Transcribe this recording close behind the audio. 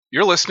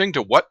You're listening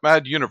to What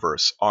Mad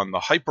Universe on the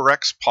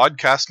HyperX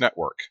Podcast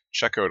Network.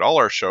 Check out all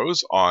our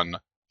shows on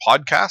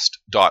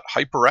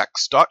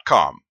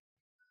podcast.hyperx.com.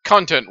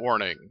 Content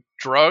warning: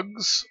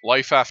 drugs,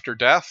 life after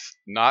death,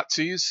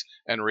 Nazis,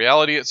 and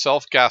reality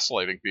itself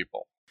gaslighting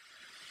people.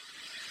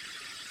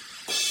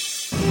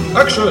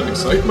 Action,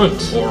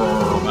 excitement,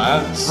 horror,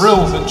 romance,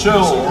 thrills and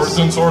chills, swords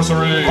and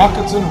sorcery,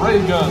 rockets and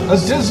ray guns, a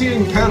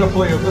dizzying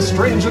panoply of the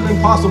strange and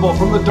impossible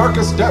from the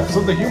darkest depths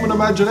of the human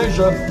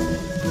imagination.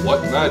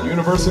 What mad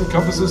universe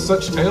encompasses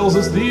such tales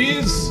as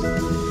these?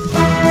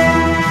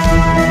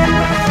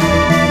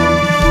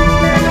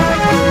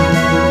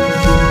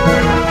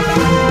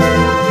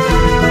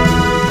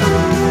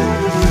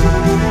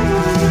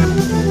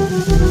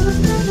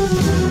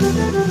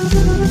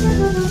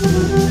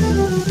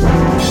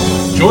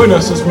 Join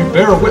us as we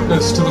bear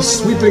witness to the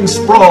sweeping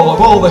sprawl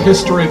of all the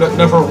history that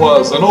never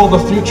was and all the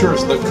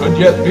futures that could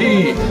yet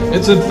be.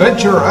 It's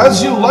adventure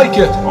as you like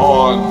it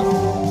on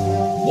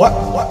What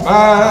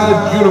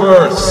Mad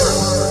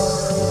Universe?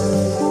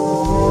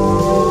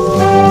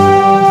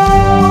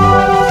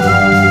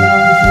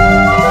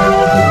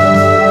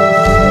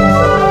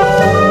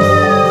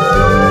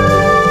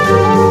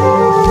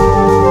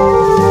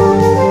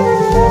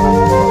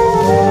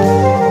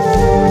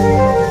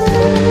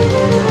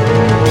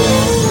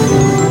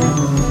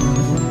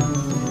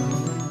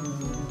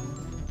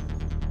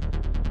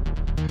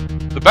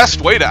 The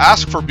best way to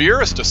ask for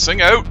beer is to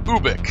sing out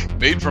Ubik.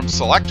 Made from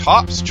select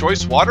hops,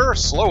 choice water,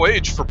 slow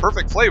aged for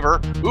perfect flavor,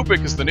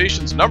 Ubik is the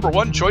nation's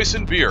 #1 choice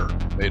in beer,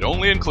 made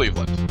only in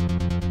Cleveland.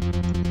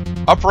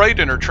 Upright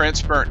in her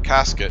transparent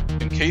casket,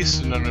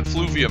 encased in an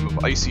effluvium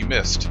of icy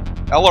mist,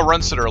 Ella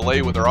Runseter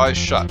lay with her eyes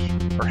shut,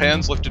 her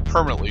hands lifted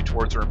permanently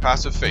towards her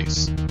impassive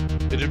face.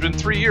 It had been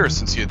 3 years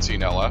since he had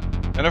seen Ella,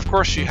 and of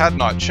course she had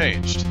not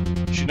changed.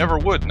 She never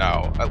would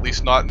now, at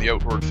least not in the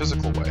outward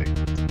physical way.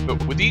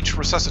 But with each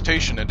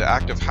resuscitation into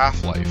active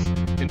half-life,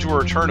 into a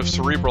return of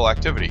cerebral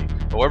activity,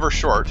 however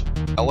short,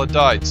 Ella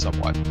died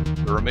somewhat.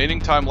 The remaining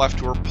time left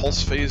to her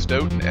pulse phased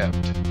out and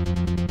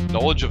ebbed.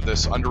 Knowledge of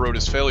this underwrote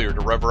his failure to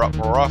rev her up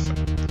more often.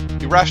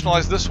 He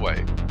rationalized this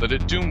way, that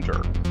it doomed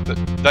her,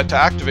 that to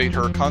activate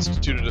her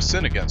constituted a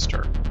sin against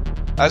her.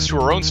 As to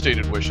her own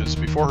stated wishes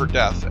before her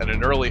death and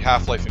in early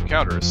half-life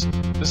encounters,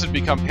 this had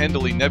become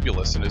handily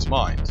nebulous in his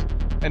mind.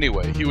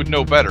 Anyway, he would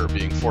know better,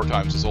 being 4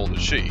 times as old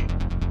as she.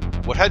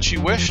 What had she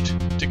wished?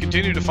 To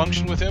continue to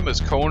function with him as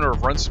co-owner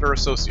of Runseter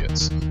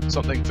Associates.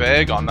 Something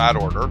vague on that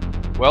order.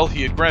 Well,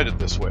 he had granted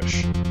this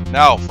wish.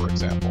 Now, for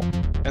example.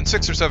 And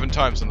 6 or 7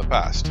 times in the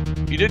past.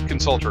 He did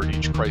consult her at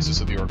each crisis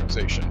of the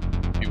organization.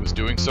 He was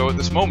doing so at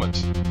this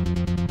moment.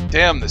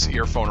 Damn this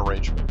earphone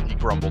arrangement, he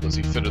grumbled as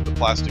he fitted the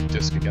plastic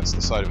disc against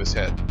the side of his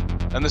head.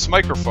 And this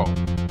microphone.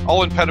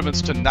 All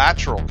impediments to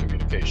natural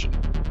communication.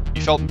 He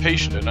felt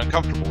impatient and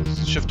uncomfortable as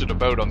he shifted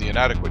about on the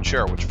inadequate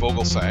chair which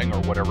Vogelsang, or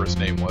whatever his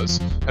name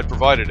was, had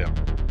provided him.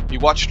 He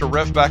watched her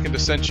rev back into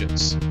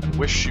sentience, and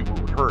wished she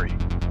would hurry.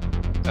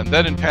 And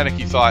then in panic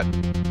he thought,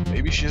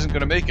 maybe she isn't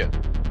going to make it.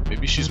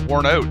 Maybe she's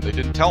worn out and they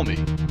didn't tell me.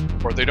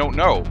 Or they don't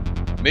know.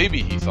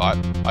 Maybe, he thought,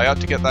 I ought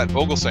to get that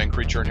Vogelsang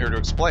creature in here to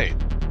explain.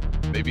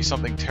 Maybe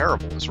something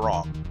terrible is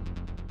wrong.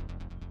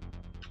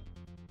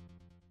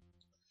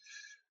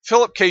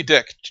 Philip K.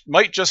 Dick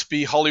might just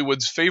be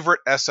Hollywood's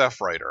favorite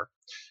SF writer.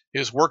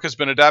 His work has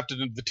been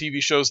adapted into the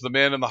TV shows The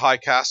Man in the High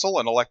Castle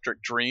and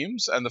Electric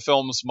Dreams, and the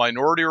films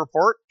Minority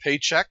Report,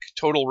 Paycheck,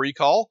 Total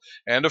Recall,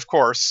 and, of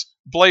course,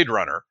 Blade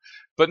Runner.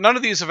 But none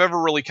of these have ever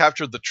really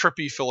captured the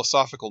trippy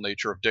philosophical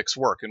nature of Dick's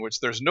work, in which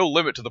there's no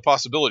limit to the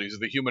possibilities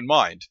of the human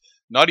mind,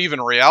 not even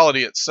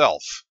reality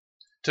itself.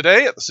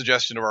 Today, at the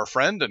suggestion of our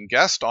friend and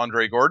guest,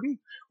 Andre Gordon,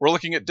 we're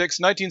looking at Dick's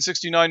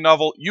 1969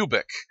 novel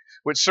Ubik,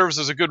 which serves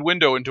as a good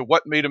window into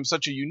what made him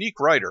such a unique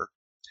writer.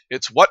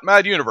 It's What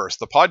Mad Universe,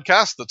 the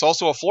podcast that's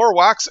also a floor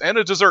wax and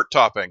a dessert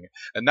topping.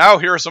 And now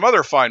here are some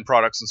other fine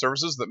products and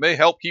services that may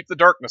help keep the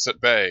darkness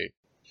at bay.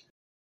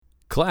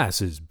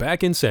 Class is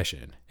back in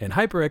session, and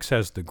HyperX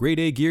has the grade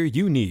A gear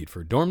you need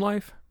for dorm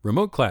life,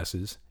 remote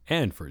classes,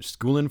 and for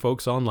schoolin'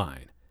 folks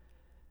online.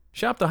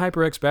 Shop the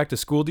HyperX Back to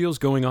School deals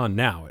going on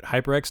now at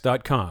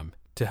hyperx.com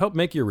to help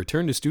make your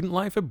return to student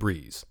life a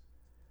breeze.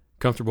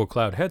 Comfortable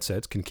cloud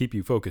headsets can keep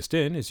you focused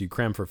in as you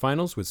cram for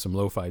finals with some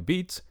lo-fi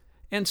beats,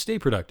 and stay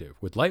productive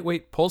with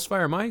lightweight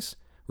Pulsefire mice,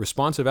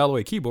 responsive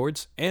alloy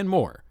keyboards, and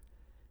more.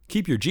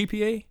 Keep your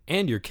GPA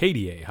and your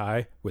KDA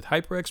high with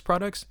HyperX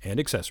products and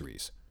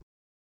accessories.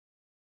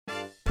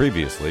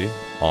 Previously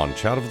on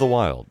Chat of the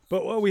Wild.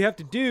 But what we have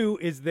to do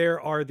is there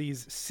are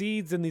these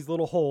seeds in these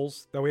little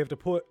holes that we have to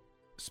put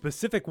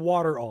specific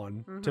water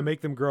on to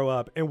make them grow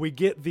up, and we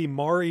get the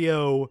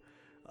Mario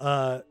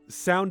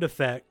sound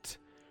effect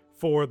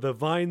for the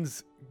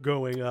vines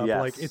going up.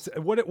 Yes. Like it's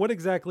what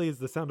exactly is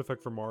the sound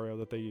effect for Mario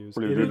that they use?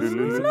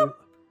 Can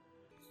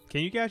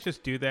you guys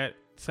just do that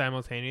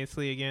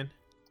simultaneously again?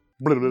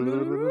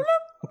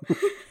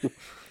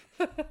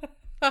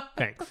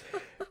 Thanks.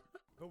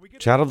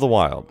 Chat of the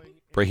Wild,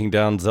 breaking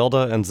down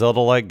Zelda and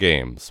Zelda-like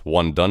games,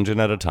 one dungeon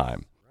at a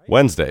time.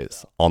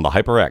 Wednesdays on the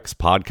HyperX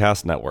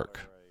Podcast Network.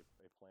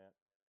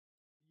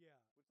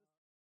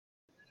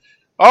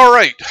 All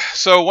right,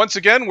 so once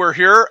again, we're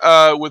here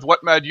with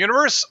What Mad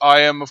Universe.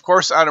 I am, of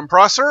course, Adam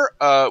Prosser.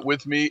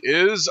 With me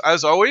is,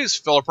 as always,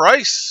 Philip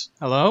Rice.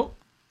 Hello?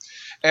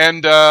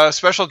 And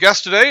special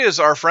guest today is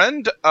our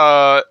friend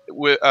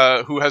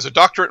who has a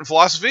doctorate in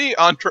philosophy,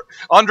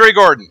 Andre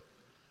Gordon.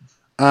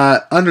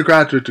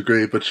 Undergraduate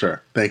degree, but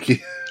sure. Thank you.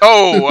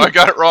 Oh, I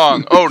got it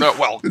wrong. Oh, no,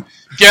 well,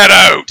 get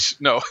out!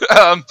 No.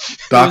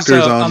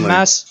 Doctors only.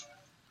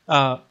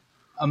 A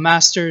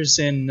master's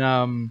in...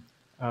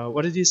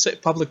 what did you say?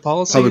 Public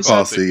policy? Public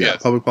policy, yeah.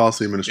 Yes. Public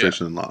policy,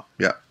 administration, and law.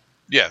 Yeah.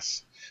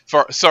 Yes.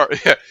 Sorry.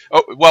 Yeah.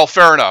 Oh, well,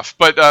 fair enough.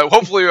 But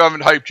hopefully, we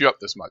haven't hyped you up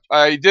this much.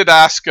 I did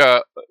ask,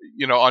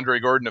 Andre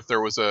Gordon if there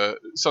was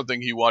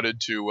something he wanted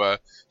to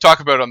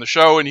talk about on the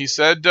show, and he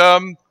said,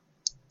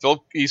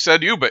 he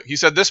said Ubik. He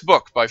said this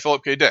book by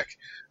Philip K. Dick.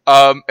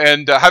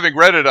 And having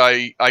read it,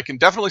 I can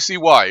definitely see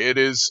why. It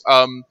is,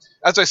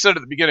 as I said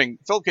at the beginning,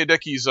 Philip K. Dick.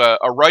 He's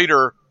a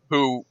writer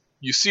who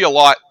you see a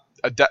lot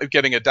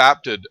getting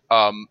adapted,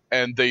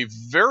 and they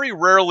very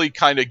rarely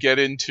kind of get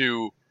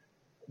into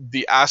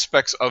the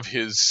aspects of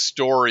his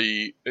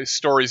stories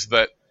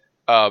that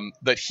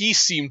he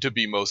seemed to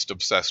be most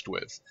obsessed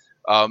with.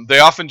 They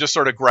often just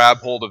sort of grab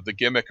hold of the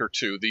gimmick or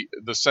two,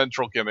 the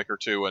central gimmick or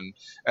two,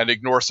 and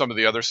ignore some of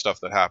the other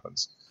stuff that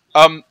happens.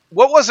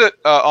 What was it,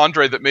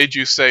 Andre, that made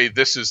you say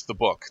this is the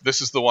book?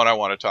 This is the one I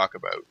want to talk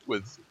about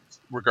with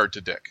regard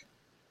to Dick.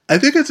 I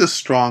think it's a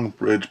strong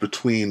bridge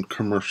between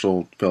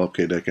commercial Philip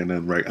K. Dick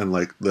and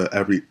like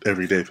the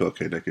everyday Philip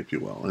K. Dick, if you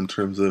will, in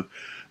terms of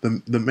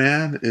the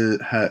man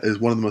is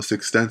one of the most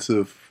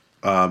extensive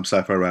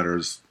sci-fi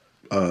writers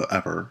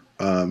ever.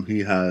 He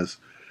has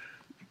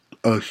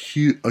a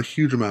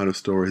huge amount of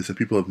stories that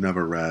people have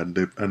never read,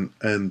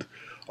 and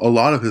a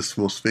lot of his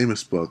most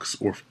famous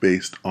books were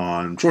based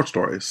on short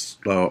stories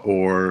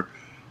or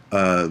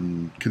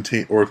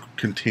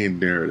contained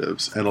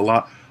narratives, and a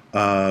lot.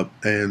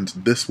 And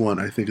this one,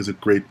 I think, is a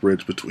great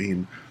bridge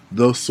between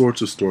those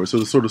sorts of stories. So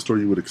the sort of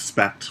story you would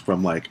expect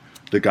from like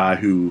the guy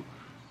who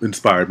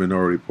inspired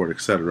Minority Report,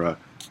 etc.,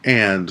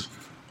 and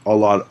a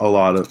lot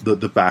of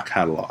the back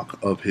catalog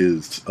of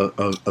his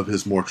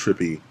more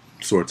trippy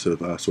sorts of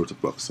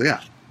books. So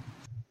yeah.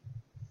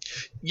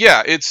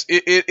 Yeah,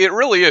 it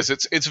really is.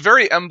 It's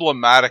very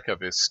emblematic of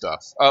his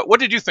stuff.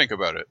 What did you think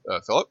about it,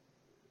 Philip?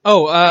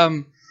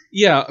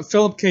 Yeah,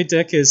 Philip K.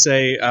 Dick is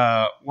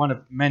one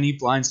of many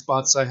blind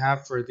spots I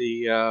have for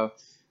the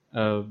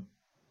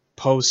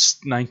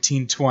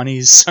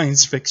post-1920s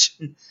science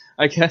fiction,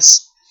 I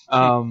guess.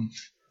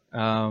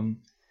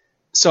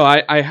 So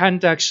I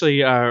hadn't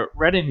actually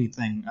read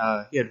anything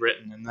he had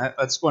written, and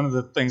that's one of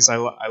the things I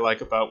like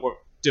about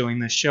doing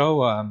this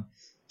show.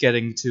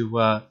 Getting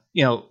to,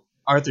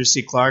 Arthur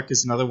C. Clarke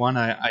is another one.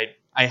 I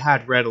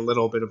had read a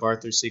little bit of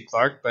Arthur C.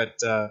 Clarke, but...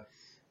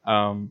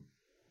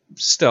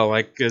 still,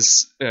 like,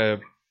 is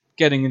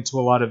getting into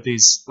a lot of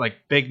these like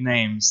big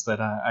names that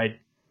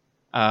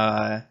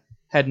I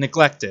had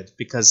neglected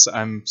because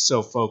I'm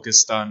so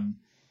focused on,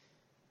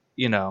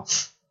 the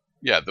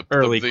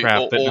early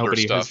crap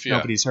that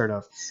nobody's heard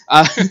of.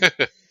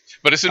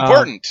 But it's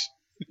important.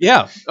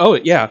 Yeah. Oh,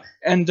 yeah.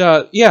 And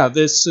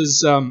this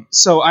is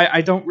so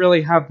I don't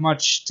really have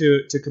much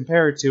to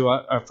compare it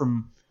to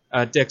from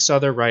Dick's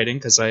other writing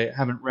because I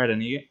haven't read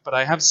any, but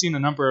I have seen a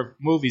number of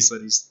movies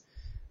that he's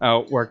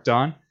worked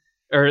on.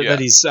 That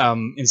he's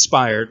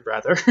inspired,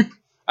 rather.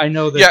 I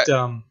know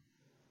that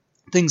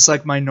things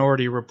like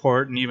Minority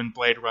Report and even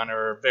Blade Runner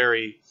are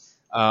very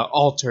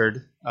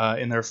altered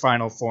in their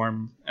final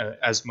form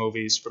as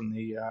movies from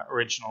the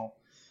original.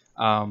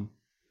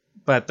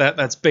 But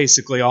that's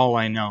basically all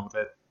I know,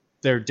 that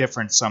they're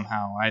different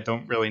somehow. I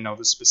don't really know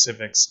the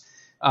specifics.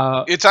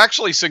 It's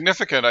actually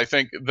significant, I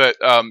think, that,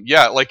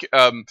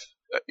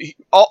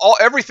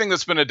 everything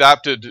that's been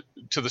adapted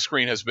to the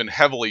screen has been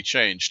heavily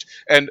changed.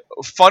 And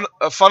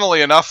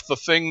funnily enough, the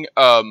thing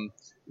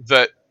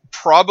that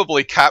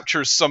probably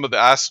captures some of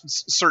the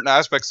certain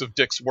aspects of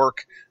Dick's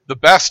work the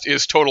best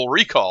is Total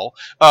Recall,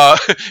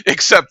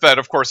 except that,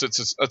 of course,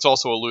 it's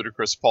also a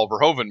ludicrous Paul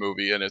Verhoeven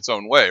movie in its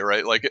own way,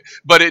 right?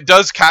 But it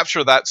does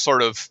capture that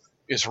sort of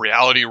is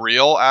reality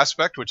real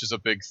aspect, which is a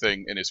big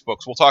thing in his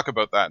books. We'll talk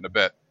about that in a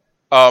bit.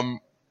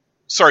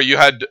 Sorry, you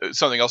had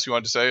something else you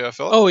wanted to say,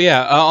 Philip? Oh,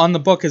 yeah. On the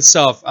book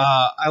itself,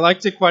 I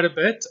liked it quite a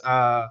bit.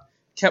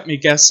 Kept me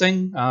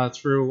guessing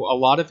through a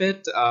lot of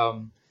it.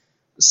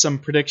 Some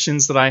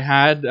predictions that I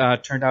had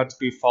turned out to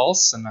be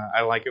false, and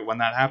I like it when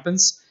that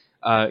happens.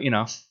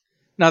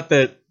 Not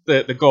that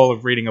the goal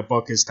of reading a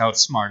book is to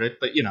outsmart it,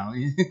 but,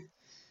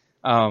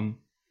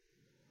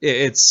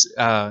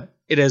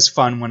 it is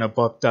fun when a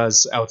book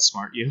does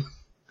outsmart you.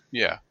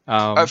 Yeah.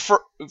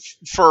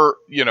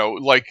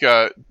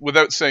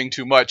 Without saying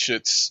too much,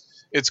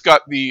 it's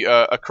got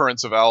the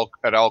occurrence of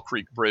at Owl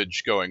Creek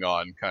Bridge going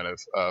on kind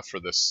of for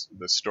this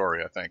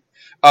story, I think.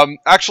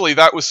 Actually,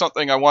 that was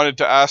something I wanted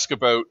to ask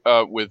about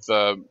with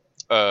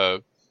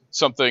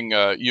something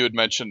you had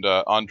mentioned,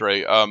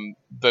 Andre,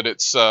 that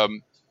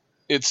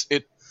it's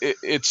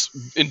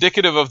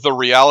indicative of the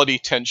reality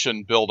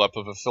tension buildup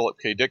of a Philip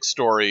K. Dick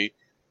story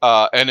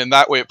and in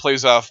that way it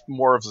plays off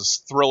more of a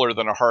thriller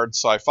than a hard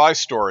sci-fi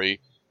story.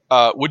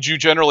 Would you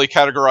generally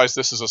categorize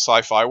this as a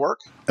sci-fi work?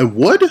 I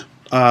would,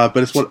 but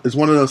it's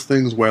one of those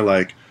things where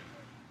like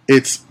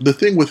it's the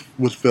thing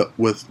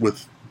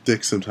with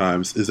Dick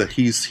sometimes is that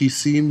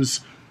he's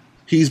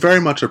very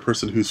much a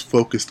person who's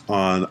focused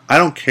on, I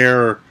don't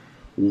care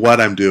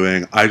what I'm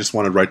doing, I just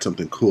want to write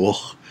something cool.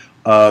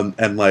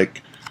 And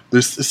like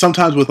there's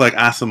sometimes with like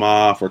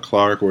Asimov or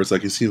Clark where it's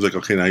like it seems like,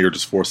 okay, now you're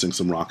just forcing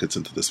some rockets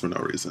into this for no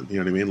reason. You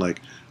know what I mean?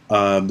 Like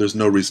there's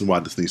no reason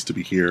why this needs to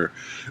be here.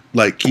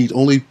 Like he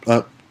only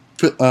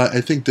I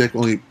think Dick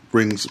only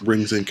brings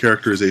in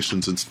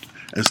characterizations and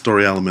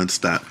story elements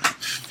that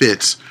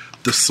fit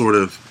the sort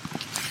of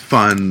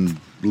fun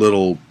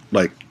little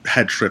like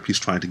head trip he's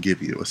trying to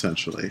give you,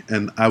 essentially.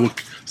 And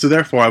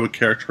therefore I would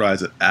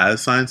characterize it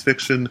as science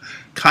fiction,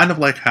 kind of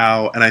like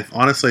how, and I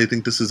honestly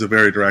think this is a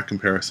very direct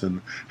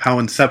comparison, how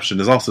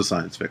Inception is also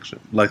science fiction.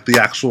 Like the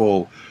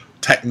actual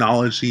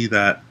technology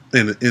that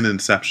in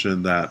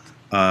Inception that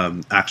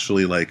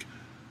actually like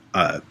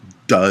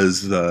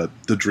does the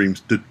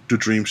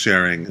dream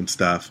sharing and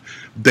stuff,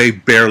 they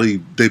barely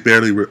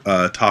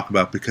talk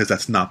about because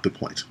that's not the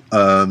point.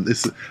 I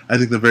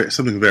think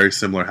something very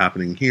similar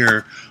happening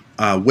here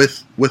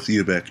with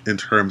Ubik in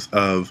terms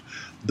of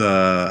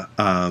the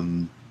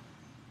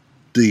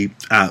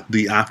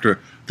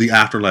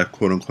afterlife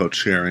quote unquote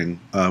sharing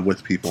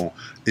with people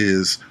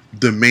is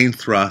the main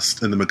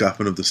thrust and the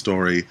MacGuffin of the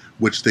story,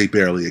 which they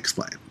barely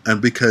explain.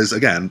 And because,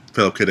 again,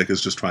 Philip K. Dick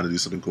is just trying to do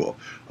something cool.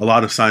 A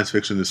lot of science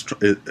fiction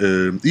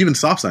even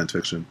soft science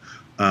fiction,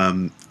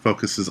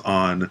 focuses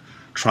on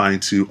trying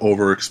to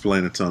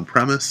over-explain its own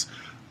premise.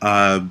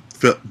 The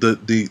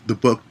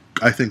book,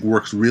 I think,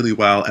 works really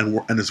well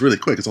and it's really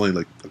quick. It's only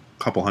like a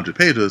couple hundred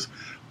pages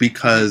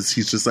because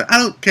he's just like, I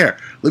don't care.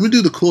 Let me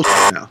do the cool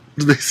shit now,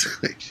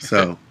 basically.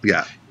 So,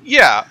 yeah.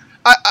 Yeah.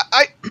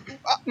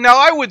 Now,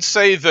 I would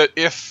say that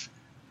if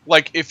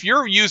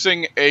you're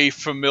using a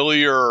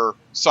familiar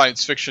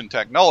science fiction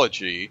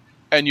technology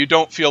and you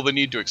don't feel the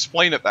need to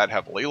explain it that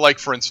heavily, like,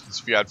 for instance,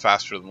 if you had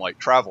faster than light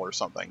travel or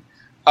something,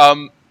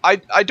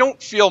 I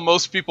don't feel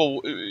most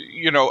people,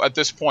 at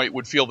this point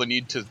would feel the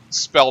need to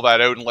spell that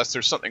out unless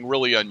there's something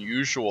really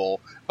unusual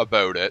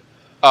about it.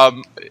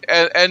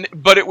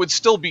 But it would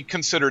still be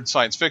considered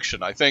science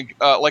fiction. I think,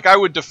 I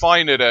would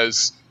define it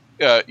as,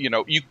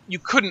 you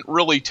couldn't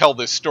really tell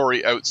this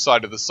story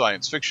outside of the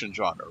science fiction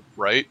genre,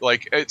 right?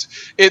 Like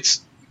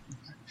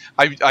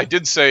I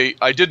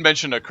did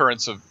mention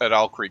Occurrence at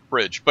Owl Creek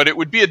Bridge, but it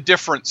would be a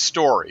different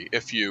story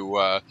if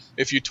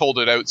you told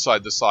it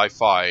outside the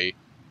sci-fi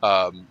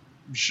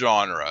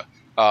genre.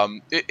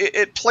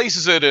 It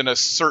places it in a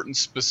certain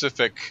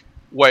specific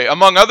way.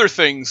 Among other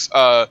things,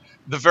 the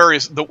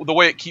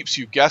way it keeps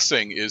you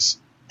guessing is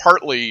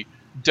partly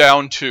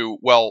down to,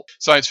 well,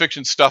 science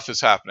fiction stuff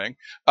is happening,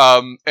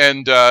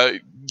 and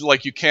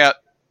you can't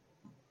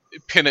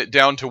pin it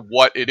down to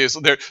what it is.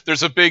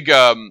 There's a big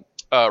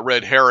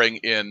red herring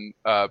in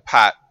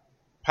Pat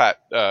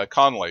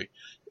Conley,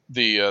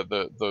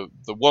 the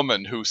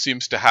woman who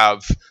seems to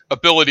have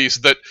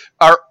abilities that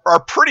are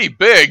pretty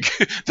big.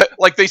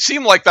 That they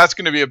seem like that's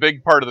going to be a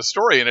big part of the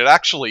story, and it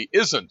actually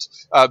isn't,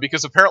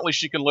 because apparently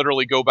she can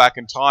literally go back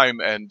in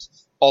time and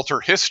alter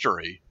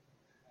history.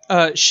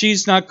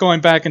 She's not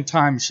going back in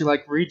time. She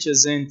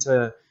reaches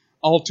into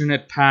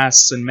alternate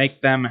pasts and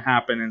make them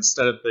happen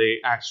instead of the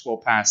actual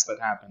past that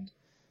happened.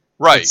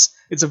 Right.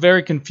 It's a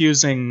very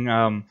confusing.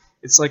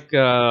 It's like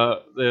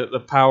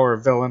the power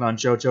a villain on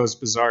JoJo's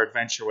Bizarre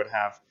Adventure would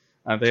have.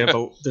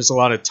 There's a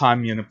lot of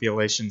time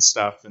manipulation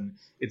stuff, and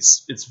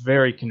it's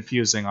very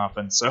confusing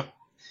often. So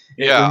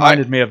it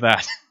reminded me of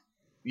that.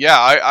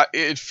 Yeah,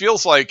 it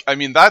feels like,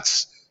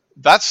 that's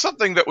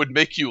something that would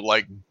make you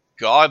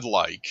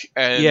godlike.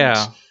 And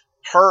yeah.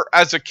 Her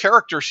as a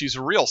character, she's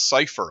a real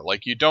cipher.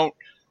 You don't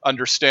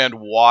understand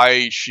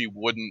why she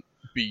wouldn't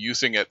be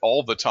using it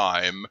all the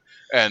time,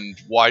 and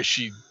why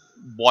she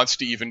wants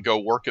to even go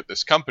work at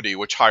this company,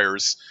 which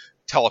hires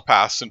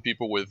telepaths and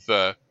people with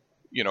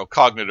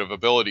cognitive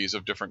abilities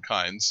of different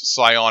kinds,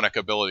 psionic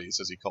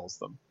abilities as he calls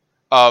them.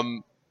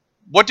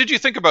 What did you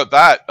think about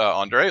that,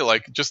 Andre?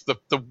 Just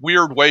the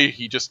weird way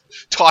he just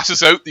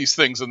tosses out these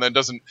things and then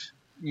doesn't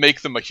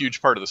make them a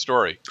huge part of the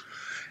story.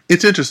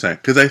 It's interesting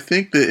because I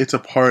think that it's a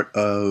part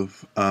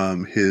of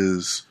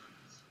his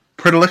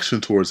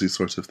predilection towards these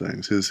sorts of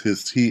things.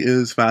 He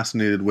is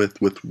fascinated with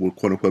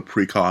quote unquote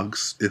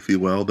precogs, if you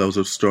will. Those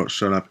have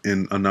shown up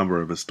in a number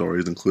of his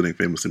stories, including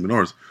famously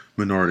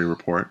Minority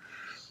Report.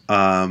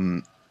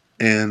 And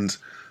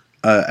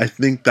I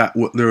think that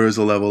there is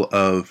a level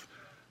of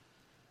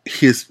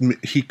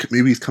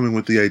maybe he's coming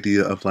with the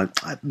idea of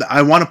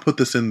I want to put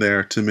this in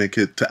there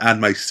to add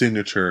my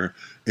signature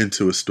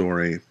into a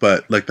story,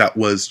 but that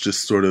was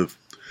just sort of,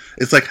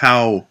 it's like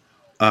how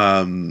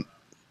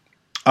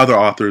other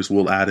authors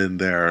will add in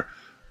there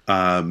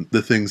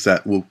the things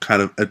that will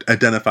kind of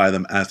identify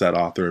them as that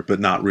author, but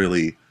not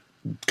really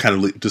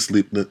kind of just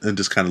leave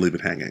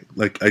it hanging.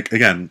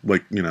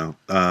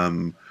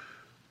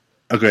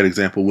 a great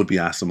example would be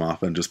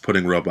Asimov and just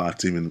putting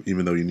robots, even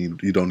though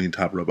you don't need to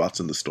have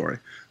robots in the story,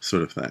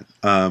 sort of thing.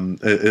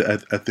 I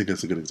think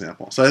that's a good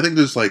example. So I think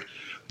there's I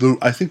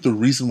think the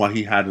reason why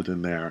he had it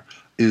in there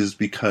is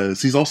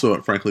because he's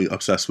also, frankly,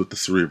 obsessed with the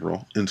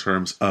cerebral in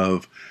terms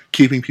of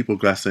keeping people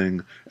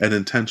guessing and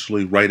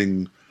intentionally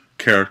writing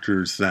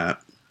characters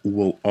that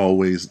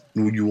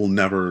you will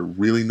never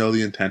really know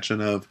the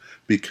intention of,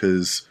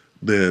 because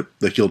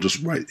he'll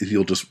just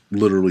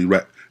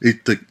literally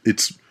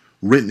it's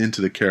written into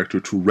the character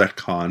to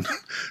retcon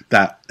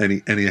that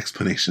any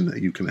explanation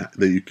that you can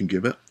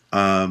give it.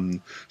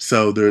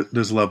 So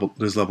there's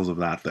levels of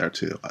that there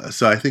too.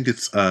 So I think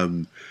it's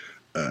a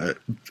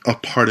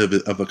part of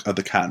it of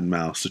the cat and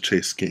mouse, the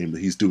chase game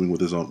that he's doing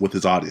with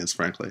his audience,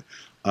 frankly,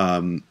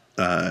 and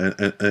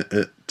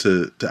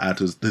to add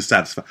to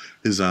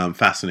his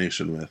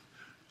fascination with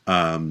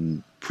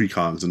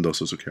precongs and those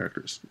sorts of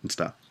characters and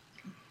stuff.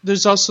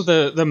 There's also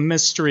the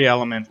mystery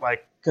element,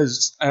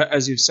 because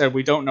as you said,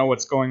 we don't know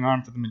what's going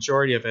on for the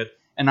majority of it,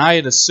 and I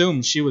had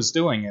assumed she was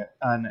doing it,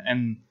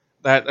 and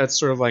that's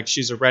sort of like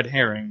she's a red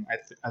herring.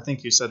 I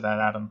think you said that,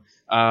 Adam.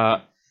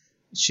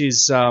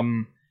 She's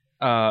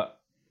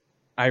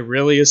I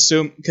really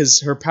assume,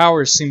 because her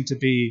powers seem to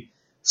be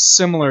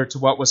similar to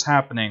what was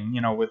happening,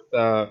 with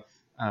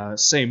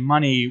say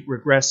money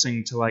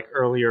regressing to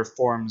earlier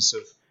forms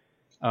of,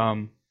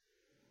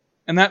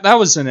 and that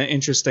was an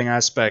interesting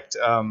aspect.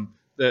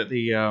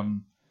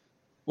 The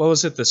what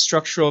was it? The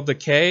structural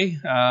decay.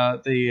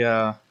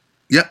 The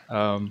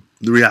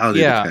reality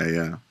decay.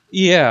 Yeah.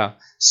 Yeah.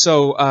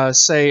 So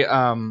say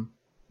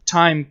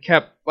time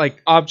kept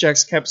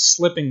objects kept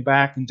slipping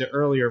back into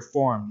earlier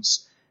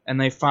forms,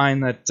 and they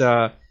find that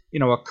a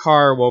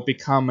car will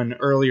become an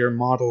earlier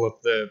model of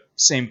the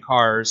same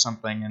car or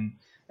something,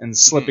 and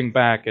slipping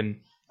back,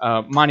 and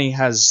money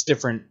has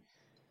different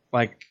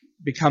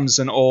becomes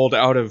an old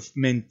out of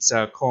mint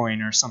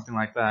coin or something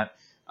like that.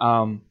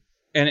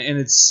 And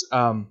it's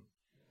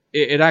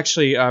it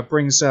actually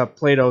brings up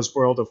Plato's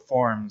World of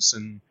Forms,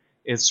 and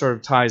it sort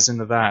of ties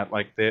into that,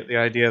 the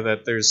idea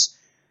that there's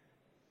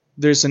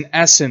an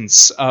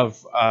essence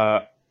of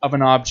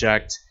an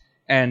object,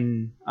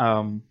 and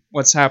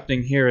what's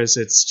happening here is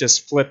it's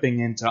just flipping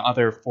into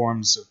other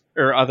forms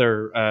or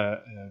other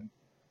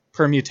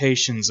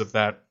permutations of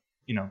that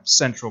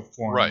central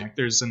form. Right.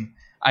 There's an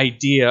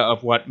idea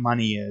of what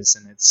money is,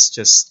 and it's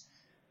just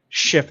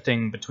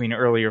shifting between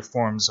earlier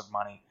forms of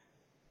money.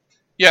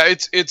 Yeah,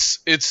 it's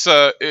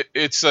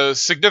a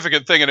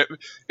significant thing, and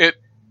it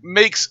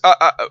makes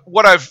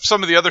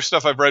some of the other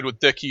stuff I've read with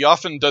Dick. He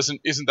often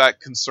isn't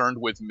that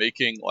concerned with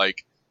making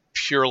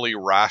purely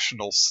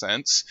rational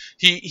sense.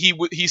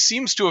 He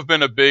seems to have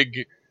been a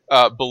big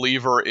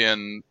believer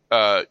in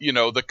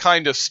the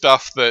kind of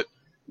stuff that,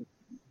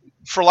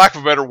 for lack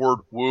of a better word,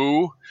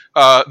 woo,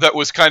 that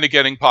was kind of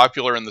getting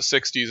popular in the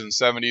 60s and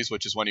 70s,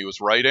 which is when he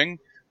was writing.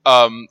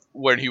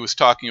 When he was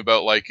talking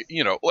about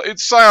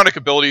it's psionic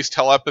abilities,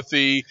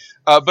 telepathy,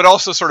 but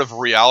also sort of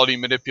reality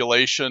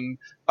manipulation.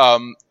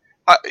 Andre,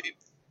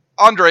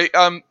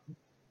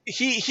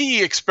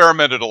 he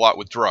experimented a lot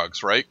with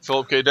drugs, right?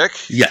 Philip K. Dick?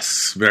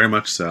 Yes, very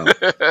much so.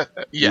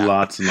 Yeah.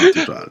 Lots and lots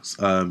of drugs.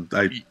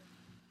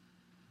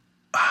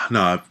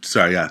 No,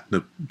 sorry. Yeah,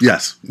 no,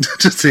 yes.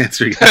 Just to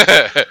answer.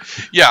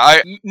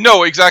 Yeah.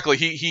 No, exactly.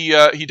 He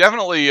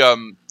definitely.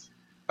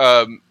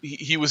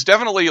 He was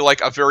definitely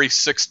a very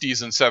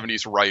 60s and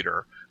 70s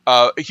writer.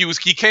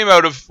 He came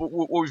out of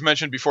what we've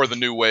mentioned before, the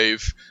New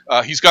Wave.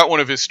 He's got one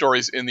of his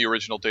stories in the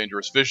original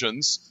Dangerous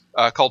Visions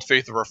called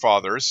Faith of Our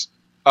Fathers.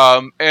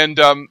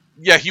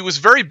 He was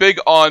very big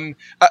on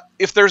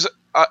if there's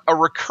a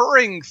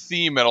recurring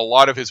theme in a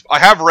lot of his. I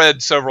have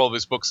read several of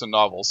his books and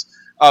novels,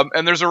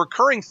 and there's a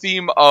recurring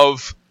theme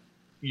of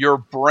your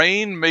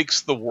brain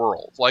makes the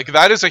world.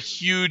 That is a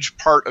huge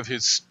part of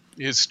his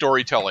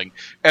storytelling,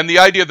 and the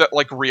idea that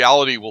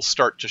reality will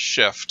start to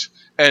shift,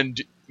 and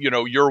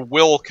your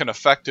will can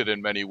affect it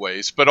in many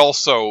ways, but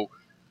also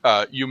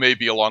you may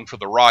be along for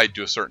the ride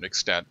to a certain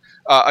extent.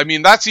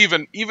 That's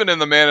even in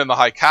The Man in the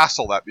High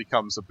Castle, that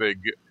becomes a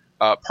big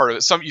part of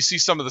it. You see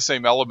some of the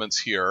same elements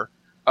here,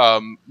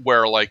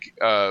 where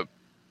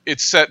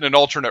it's set in an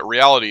alternate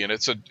reality, and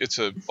it's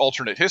a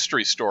alternate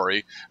history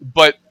story.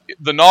 But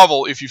the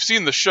novel, if you've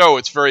seen the show,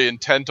 it's very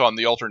intent on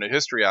the alternate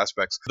history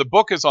aspects. The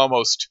book is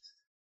almost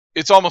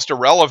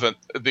irrelevant.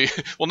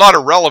 Not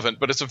irrelevant,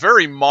 but it's a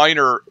very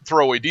minor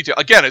throwaway detail.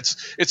 Again,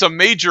 it's a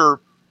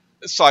major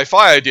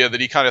sci-fi idea that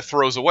he kind of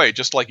throws away,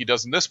 just like he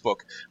does in this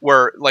book,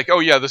 where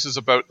this is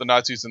about the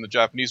Nazis and the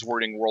Japanese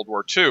winning World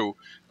War II,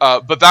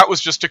 but that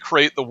was just to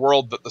create the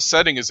world that the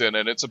setting is in,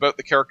 and it's about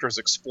the characters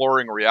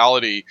exploring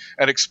reality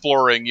and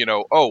exploring,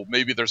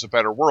 maybe there's a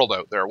better world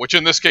out there, which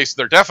in this case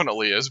there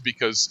definitely is,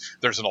 because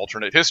there's an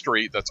alternate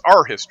history that's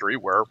our history,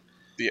 where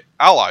the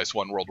Allies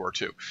won World War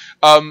II.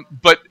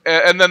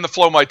 And then the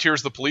Flow My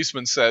Tears, the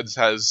policeman says,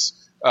 has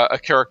a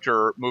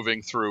character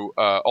moving through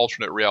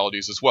alternate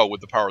realities as well with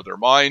the power of their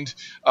mind.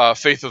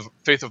 Faith of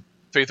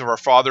Our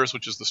Fathers,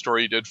 which is the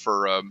story he did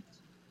for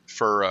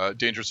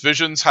Dangerous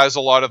Visions, has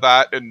a lot of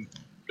that, and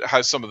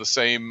has some of the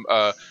same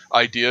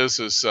ideas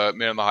as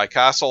Man in the High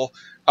Castle.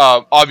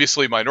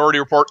 Obviously, Minority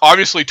Report.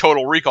 Obviously,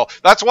 Total Recall.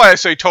 That's why I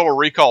say Total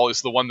Recall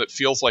is the one that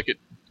feels like it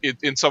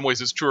in some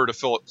ways is truer to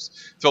Philip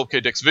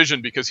K. Dick's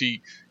vision, because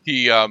he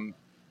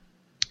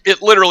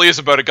it literally is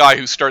about a guy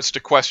who starts to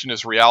question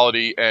his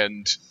reality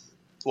and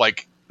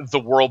like the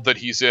world that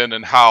he's in,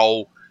 and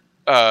how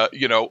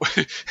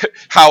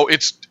how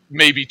it's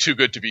maybe too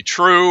good to be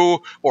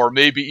true, or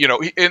maybe,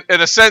 in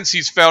a sense,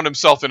 he's found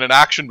himself in an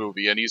action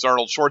movie and he's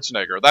Arnold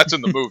Schwarzenegger. That's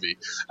in the movie.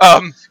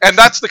 And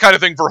that's the kind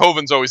of thing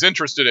Verhoeven's always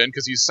interested in,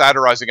 because he's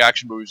satirizing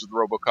action movies with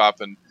RoboCop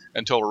and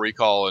Total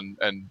Recall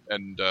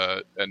and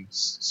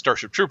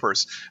Starship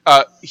Troopers.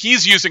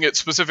 He's using it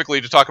specifically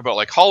to talk about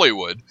like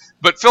Hollywood,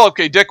 but Philip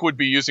K. Dick would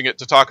be using it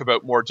to talk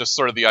about more just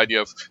sort of the idea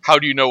of how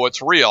do you know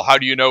what's real? How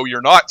do you know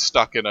you're not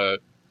stuck in a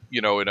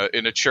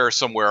in a chair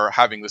somewhere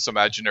having this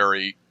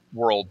imaginary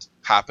world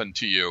happen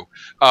to you?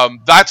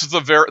 That's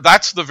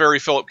the very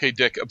Philip K.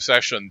 Dick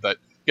obsession that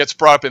gets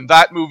brought up in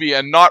that movie,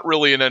 and not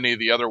really in any of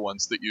the other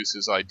ones that use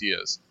his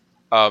ideas.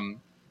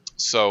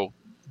 So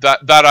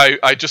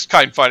that I just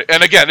kind of find it.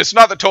 And again, it's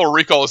not that Total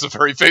Recall is a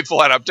very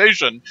faithful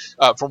adaptation,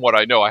 from what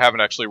I know. I haven't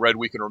actually read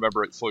We Can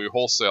Remember It Fully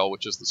Wholesale,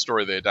 which is the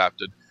story they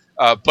adapted.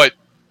 But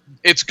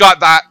it's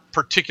got that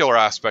particular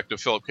aspect of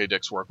Philip K.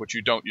 Dick's work, which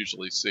you don't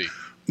usually see.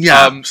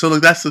 Yeah, so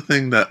like that's the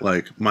thing that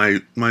like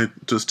my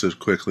just to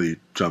quickly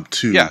jump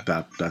to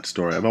that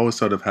story, I've always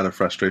sort of had a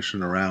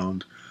frustration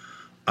around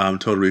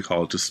Total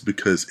Recall, just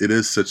because it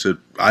is such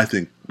I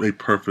think a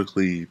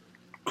perfectly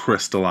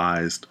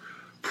crystallized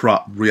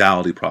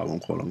reality problem,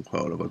 quote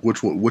unquote, of like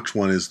which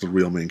one is the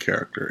real main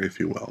character, if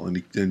you will,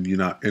 and you're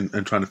not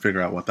and trying to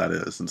figure out what that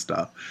is and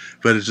stuff.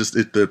 But it's just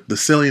the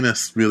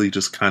silliness really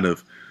just kind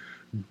of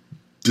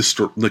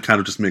distracts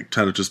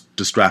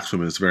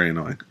from it. It's very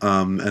annoying.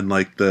 And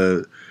like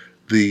the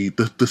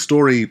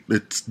story,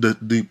 it's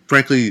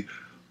frankly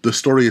the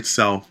story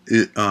itself,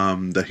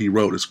 that he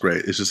wrote is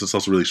great. It's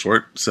also really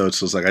short, so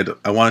it's just like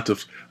I wanted to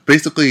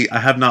basically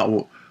I've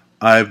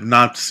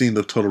not seen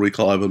the Total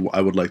Recall I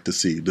would like to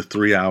see, the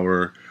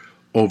 3-hour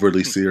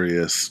overly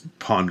serious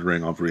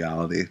pondering of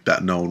reality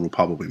that no one will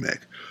probably make.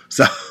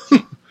 So.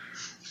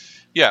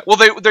 Yeah, well,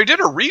 they did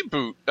a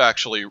reboot,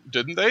 actually,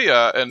 didn't they?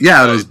 And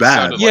yeah, it was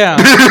bad.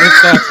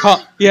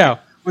 Yeah,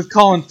 with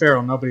Colin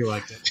Farrell, nobody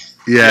liked it.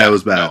 Yeah, it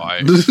was bad.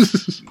 I'm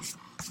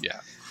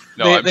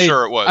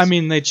sure it was. I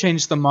mean, they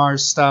changed the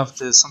Mars stuff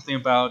to something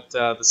about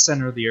the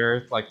center of the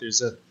Earth. Like,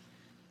 there's a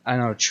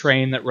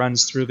train that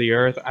runs through the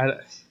Earth. I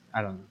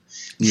don't know.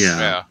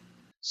 Yeah.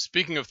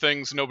 Speaking of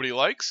things nobody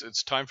likes,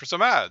 it's time for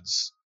some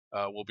ads.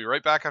 We'll be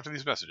right back after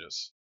these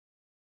messages.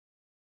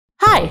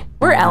 Hi,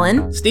 we're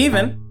Ellen,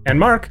 Steven, and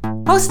Mark,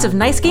 hosts of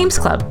Nice Games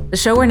Club, the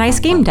show where nice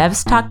game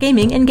devs talk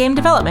gaming and game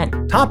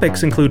development.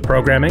 Topics include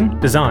programming,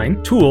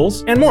 design,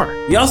 tools, and more.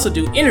 We also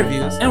do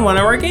interviews and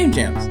 1-hour game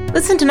jams.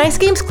 Listen to Nice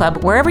Games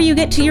Club wherever you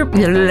get to your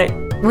podcast.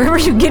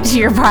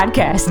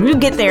 You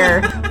get there.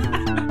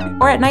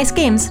 Or at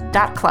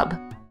nicegames.club.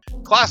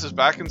 Class is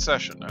back in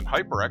session, and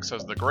HyperX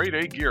has the grade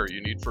A gear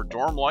you need for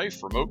dorm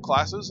life, remote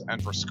classes,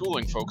 and for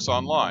schooling folks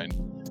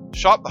online.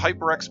 Shop the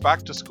HyperX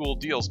back-to-school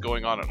deals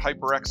going on at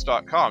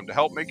HyperX.com to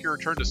help make your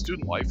return to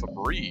student life a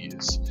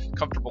breeze.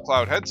 Comfortable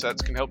cloud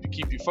headsets can help you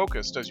keep you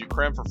focused as you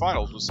cram for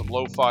finals with some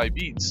lo-fi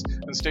beats,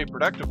 and stay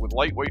productive with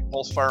lightweight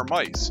Pulsefire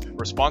mice,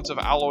 responsive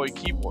alloy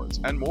keyboards,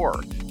 and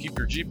more. Keep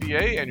your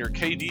GPA and your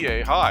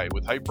KDA high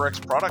with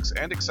HyperX products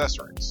and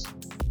accessories.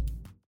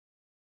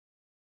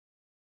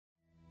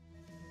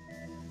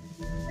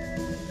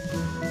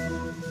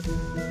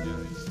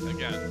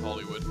 Again,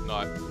 Hollywood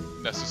not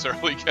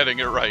necessarily getting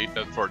it right,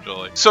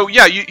 unfortunately. So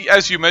yeah,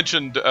 as you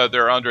mentioned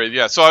there, Andre.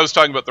 Yeah, so I was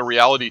talking about the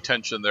reality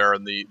tension there,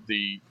 and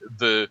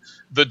the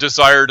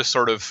desire to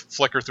sort of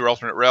flicker through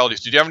alternate realities.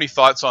 Did you have any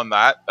thoughts on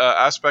that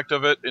aspect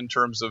of it, in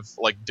terms of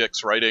like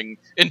Dick's writing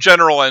in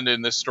general and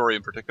in this story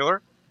in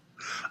particular?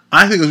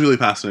 I think it was really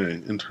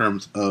fascinating in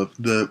terms of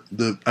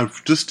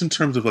just in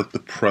terms of like the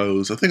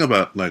prose. I think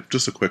about, like,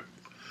 just a quick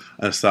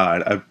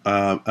aside.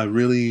 I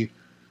really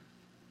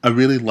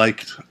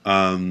liked.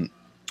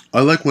 I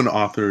like when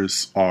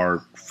authors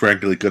are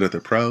frankly good at their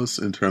prose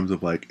in terms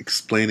of like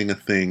explaining a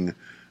thing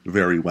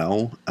very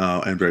well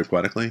and very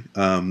poetically,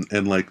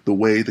 and like the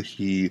way that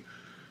he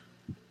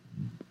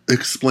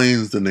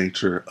explains the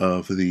nature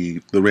of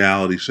the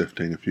reality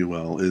shifting, if you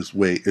will, is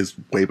way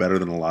better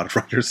than a lot of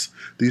writers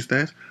these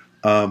days.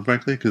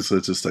 Frankly, because they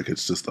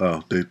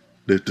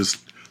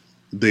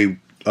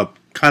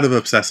kind of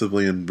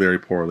obsessively and very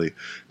poorly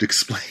to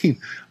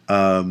explain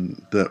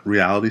the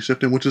reality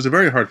shifting, which is a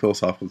very hard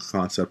philosophical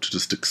concept to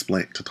just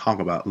explain, to talk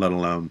about, let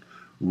alone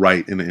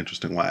write in an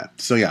interesting way.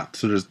 So yeah,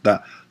 so there's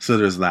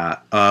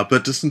that.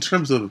 But just in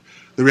terms of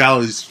the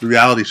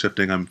reality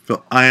shifting,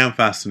 I am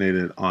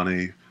fascinated on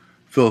a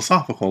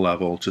philosophical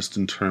level, just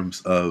in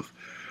terms of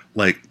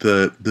like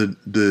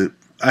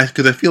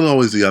because I feel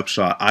always the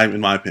upshot, in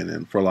my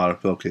opinion, for a lot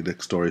of Philip K.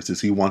 Dick stories,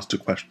 is he wants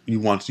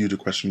you to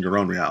question your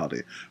own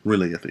reality,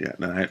 really, at the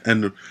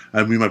end.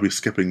 And we might be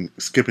skipping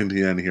to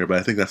the end here, but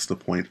I think that's the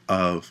point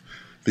of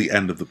the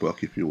end of the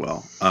book, if you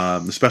will,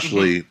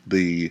 especially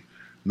the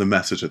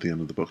message at the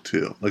end of the book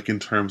too. Like in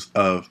terms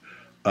of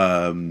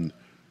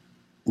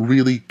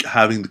really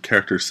having the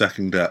characters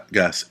second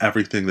guess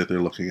everything that they're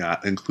looking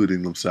at,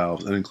 including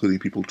themselves and including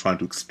people trying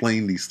to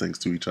explain these things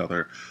to each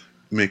other,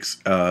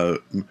 makes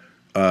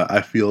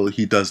I feel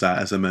he does that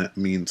as a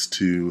means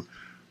to,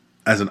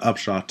 as an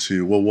upshot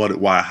to, well,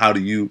 why, how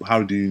do you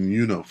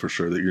know for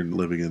sure that you're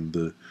living in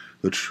the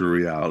true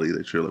reality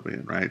that you're living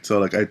in, right? So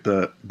like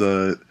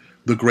the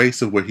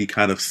grace of where he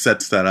kind of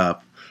sets that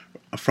up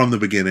from the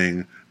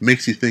beginning,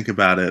 makes you think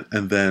about it,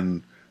 and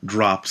then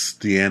drops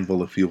the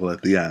anvil, if you will,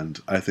 at the end,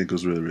 I think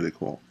was really, really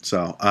cool.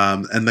 So,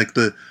 and like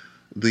the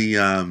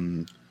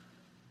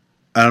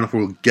I don't know if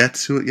we'll get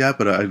to it yet,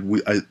 but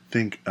I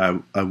think I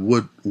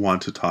would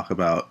want to talk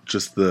about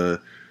just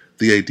the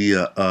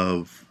idea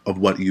of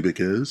what Ubik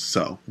is.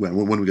 So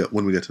when we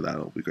get to that,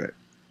 it'll be great.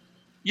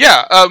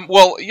 Yeah.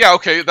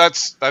 Okay.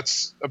 That's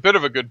a bit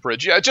of a good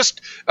bridge. Yeah.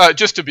 Just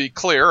to be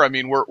clear, I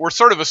mean, we're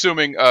sort of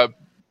assuming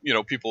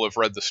people have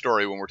read the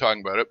story when we're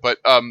talking about it, but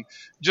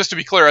just to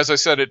be clear, as I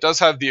said, it does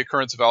have the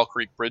occurrence of Owl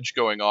Creek Bridge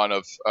going on.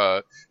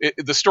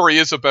 The story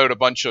is about a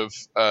bunch of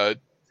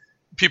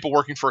people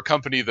working for a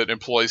company that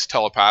employs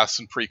telepaths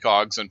and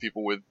precogs and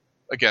people with,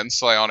 again,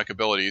 psionic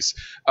abilities.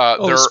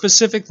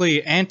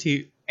 Specifically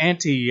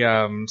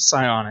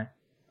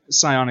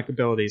psionic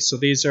abilities. So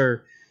these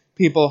are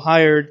people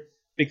hired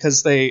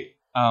because they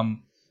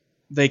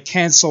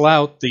cancel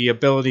out the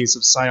abilities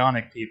of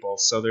psionic people.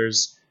 So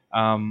there's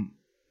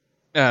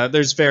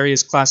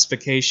various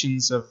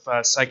classifications of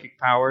psychic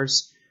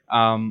powers.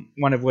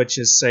 One of which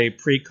is, say,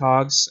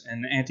 precogs,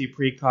 and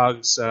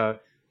anti-precogs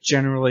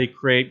generally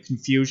create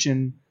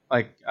confusion.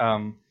 Like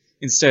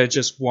instead of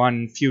just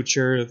one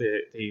future,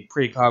 the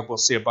precog will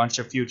see a bunch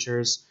of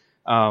futures.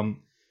 And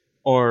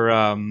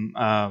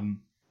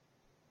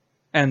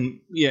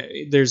yeah,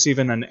 there's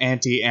even an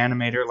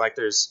anti-animator. Like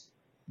there's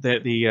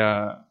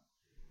the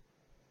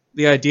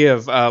idea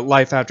of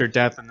life after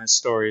death in this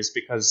story is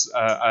because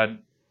a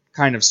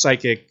kind of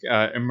psychic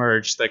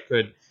emerged that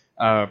could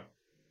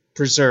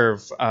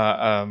preserve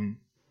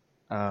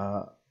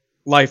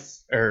life,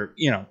 or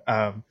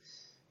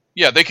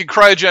they can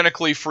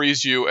cryogenically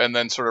freeze you and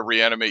then sort of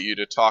reanimate you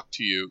to talk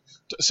to you.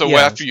 So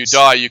after you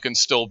die, you can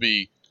still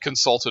be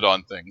consulted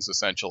on things,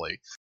 essentially.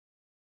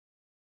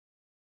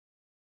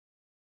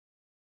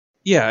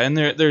 Yeah, and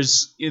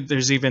there's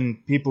even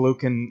people who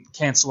can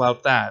cancel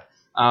out that.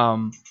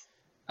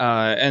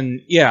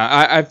 And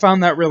yeah, I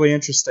found that really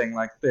interesting.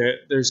 Like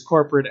there's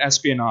corporate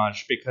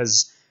espionage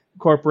because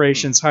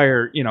corporations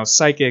hire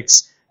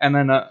psychics, and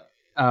then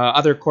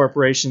other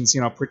corporations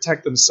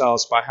protect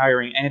themselves by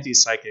hiring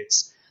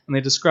anti-psychics. And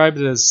they described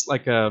it as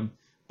like a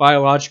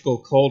biological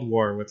Cold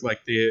War with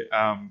like the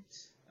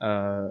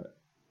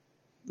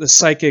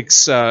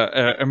psychics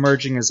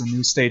emerging as a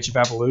new stage of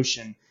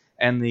evolution,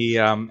 and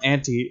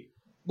the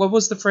what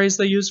was the phrase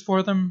they used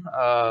for them?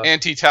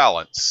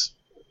 Anti-talents.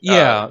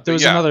 Yeah,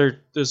 there's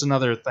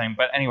another thing,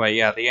 but anyway,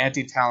 yeah, the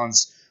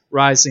anti-talents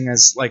rising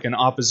as like an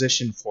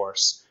opposition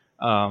force.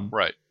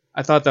 Right.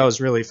 I thought that was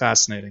really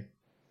fascinating.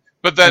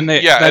 But then,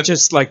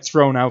 just like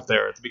thrown out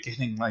there at the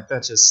beginning, like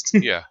that just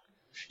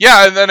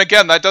Yeah, and then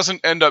again, that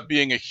doesn't end up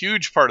being a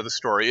huge part of the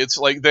story. It's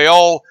like they're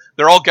all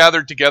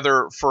gathered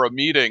together for a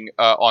meeting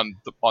on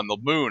the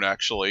moon,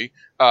 actually,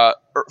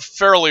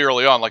 fairly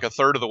early on, like a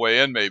third of the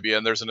way in, maybe.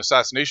 And there's an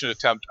assassination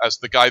attempt, as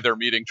the guy they're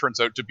meeting turns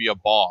out to be a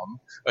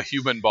bomb, a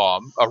human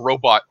bomb, a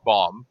robot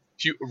bomb,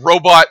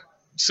 robot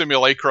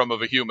simulacrum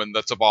of a human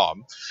that's a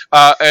bomb,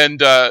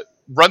 and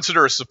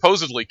Runciter is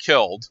supposedly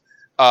killed,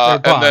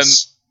 and then.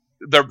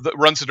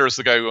 Runciter is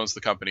the guy who owns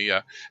the company,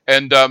 yeah.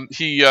 And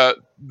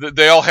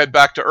they all head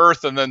back to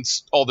Earth, and then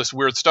all this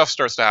weird stuff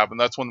starts to happen.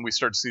 That's when we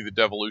start to see the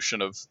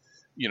devolution of,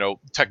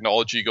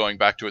 technology going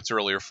back to its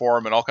earlier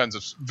form, and all kinds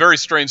of very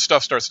strange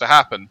stuff starts to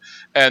happen.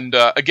 And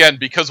again,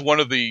 because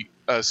one of the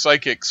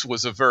psychics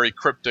was a very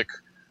cryptic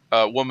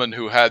woman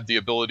who had the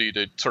ability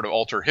to sort of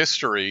alter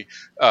history,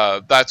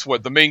 that's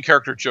what the main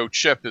character, Joe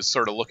Chip, is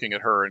sort of looking at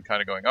her and kind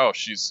of going, oh,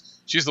 she's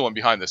the one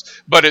behind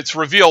this. But it's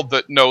revealed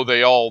that no,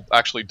 they all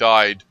actually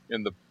died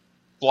in the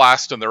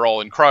blast, and they're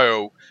all in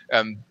cryo,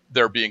 and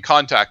they're being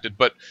contacted.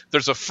 But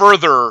there's a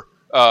further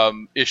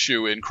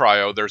issue in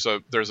cryo. There's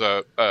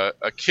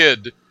a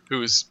kid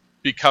who's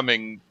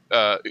becoming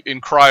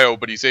in cryo,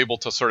 but he's able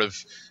to sort of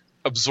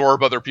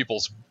absorb other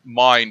people's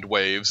mind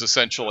waves,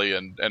 essentially,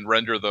 and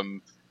render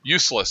them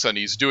useless, and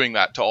he's doing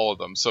that to all of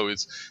them. So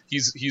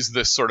he's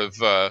this sort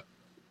of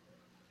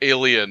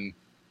alien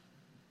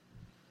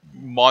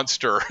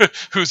monster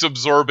who's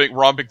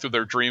romping through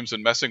their dreams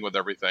and messing with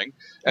everything.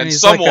 And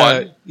he's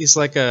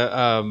like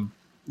a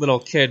little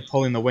kid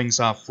pulling the wings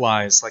off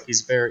flies. Like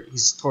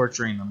he's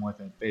torturing them with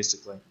it,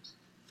 basically.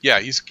 Yeah,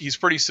 he's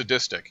pretty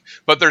sadistic.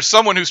 But there's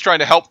someone who's trying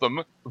to help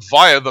them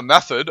via the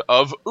method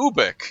of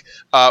Ubik,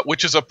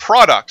 which is a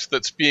product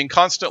that's being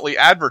constantly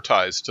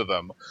advertised to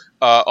them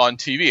on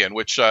TV, in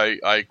which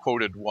I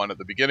quoted one at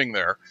the beginning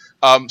there.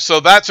 So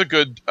that's a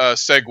good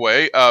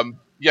segue.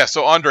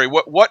 So Andre,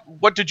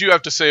 what did you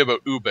have to say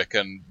about Ubik,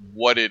 and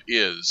what it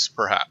is,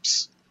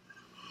 perhaps.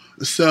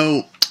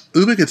 So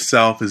Ubik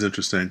itself is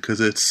interesting because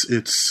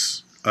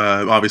it's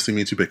obviously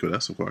means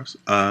ubiquitous, of course.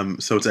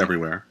 So it's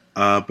everywhere.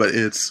 But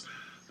it's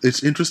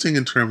interesting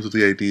in terms of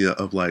the idea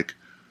of like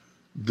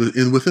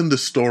within the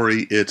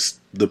story, it's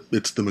the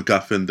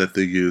MacGuffin that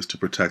they use to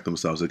protect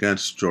themselves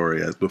against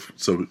Jory,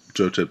 so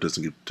Joe Chip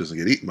doesn't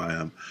get eaten by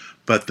him.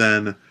 But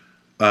then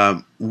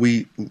I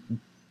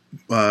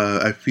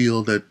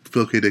feel that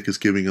Phil K. Dick is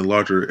giving a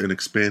larger and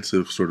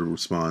expansive sort of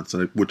response,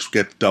 which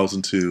delves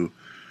into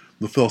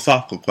the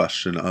philosophical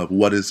question of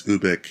what is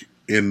Ubik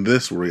in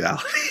this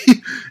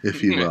reality,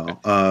 if you will,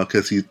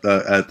 because he,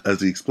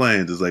 as he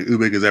explains, is like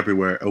Ubik is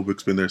everywhere.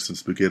 Ubik's been there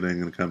since the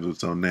beginning, and it comes with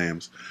its own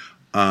names.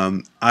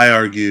 I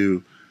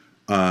argue,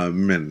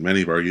 many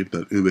have argued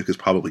that Ubik is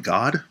probably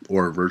God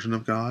or a version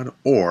of God,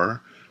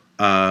 or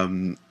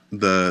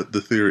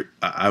the theory.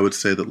 I would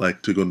say that,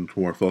 like, to go into a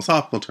more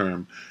philosophical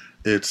term,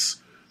 it's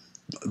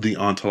the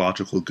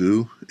ontological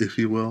goo, if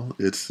you will.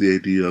 It's the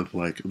idea of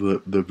like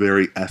the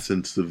very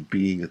essence of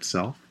being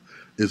itself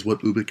is what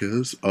Ubik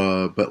is,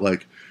 but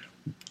like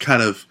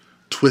kind of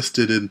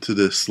twisted into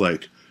this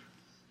like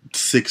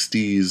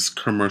 60s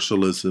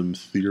commercialism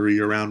theory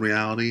around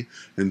reality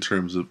in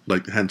terms of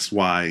like, hence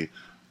why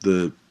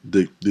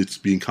it's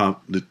being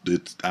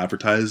it's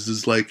advertised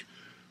as like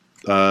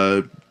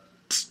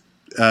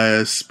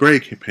spray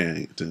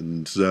paint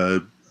and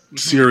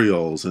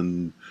cereals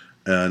and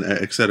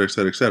et cetera, et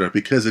cetera, et cetera,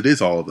 because it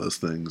is all of those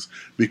things,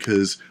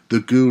 because the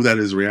goo that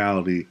is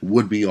reality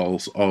would be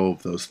all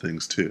of those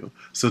things too.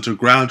 So to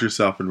ground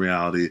yourself in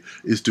reality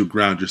is to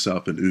ground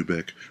yourself in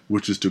Ubik,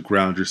 which is to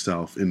ground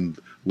yourself in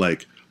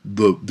like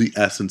the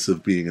essence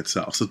of being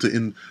itself. So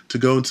to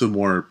go into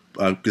more,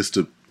 just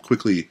to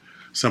quickly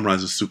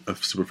summarize a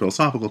super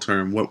philosophical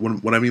term,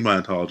 what I mean by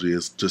ontology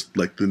is just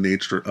like the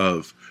nature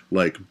of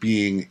like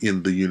being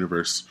in the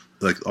universe,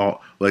 like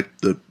all like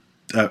the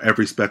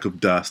every speck of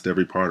dust,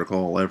 every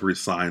particle, every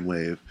sine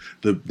wave,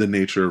 the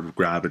nature of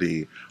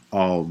gravity,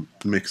 all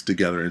mixed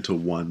together into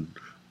one,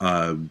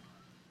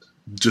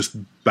 just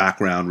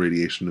background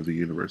radiation of the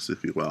universe,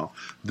 if you will.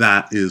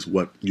 That is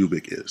what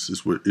Ubik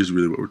is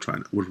really what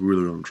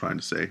I'm trying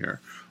to say here.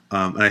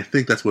 And I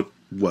think that's what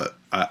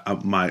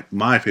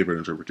my favorite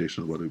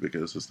interpretation of what Ubik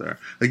is there.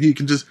 Like you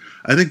can just,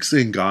 I think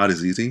saying God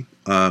is easy,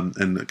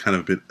 and kind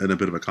of a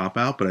bit of a cop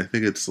out, but I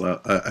think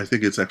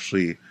it's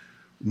actually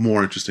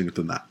more interesting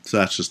than that. So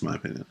that's just my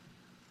opinion.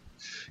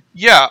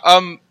 Yeah.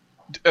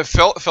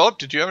 Philip,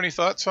 did you have any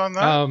thoughts on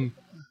that?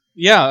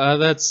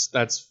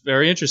 That's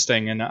very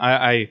interesting. And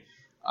I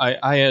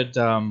had,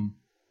 from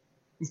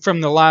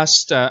the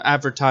last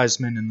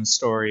advertisement in the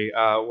story,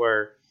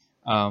 where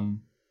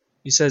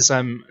he says,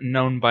 I'm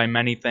known by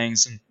many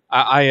things, and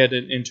I had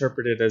it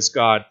interpreted as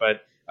God,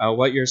 but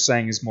what you're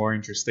saying is more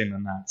interesting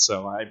than that.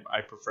 So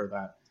I prefer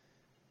that.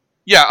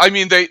 Yeah. I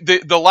mean,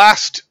 the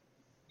last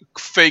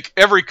fake,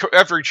 every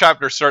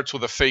chapter starts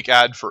with a fake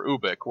ad for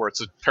Ubik, where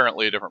it's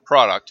apparently a different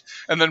product,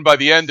 and then by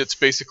the end it's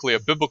basically a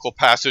biblical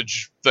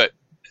passage that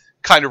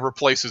kind of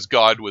replaces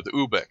God with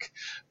Ubik.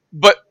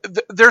 But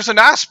there's an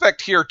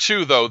aspect here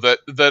too, though,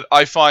 that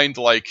I find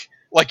like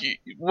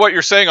what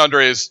you're saying,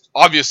 Andre, is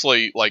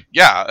obviously like,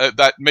 yeah,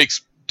 that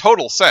makes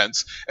total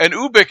sense, and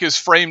Ubik is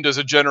framed as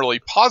a generally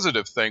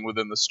positive thing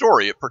within the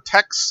story. It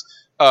protects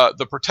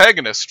the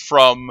protagonist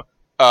from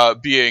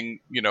being,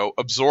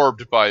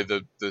 absorbed by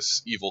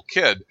this evil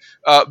kid.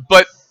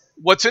 But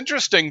what's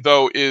interesting,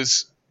 though,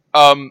 is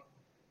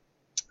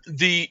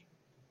the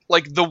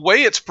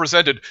way it's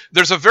presented.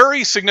 There's a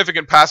very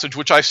significant passage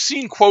which I've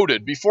seen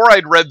quoted before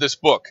I'd read this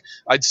book.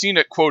 I'd seen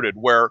it quoted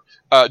where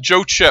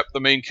Joe Chip, the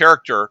main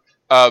character,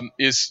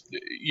 is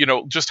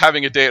just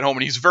having a day at home,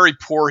 and he's very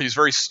poor. He's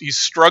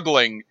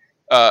struggling.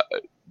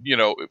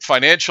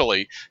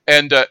 Financially,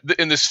 and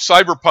in this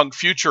cyberpunk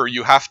future,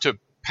 you have to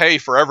pay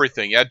for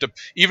everything. You had to,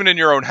 even in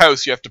your own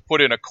house, you have to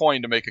put in a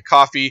coin to make a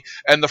coffee,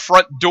 and the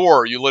front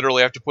door, you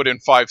literally have to put in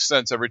 5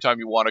 cents every time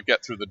you want to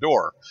get through the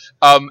door.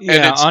 On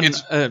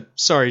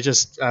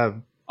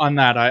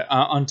that,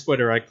 on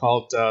Twitter, I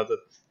called the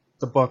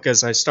book,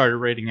 as I started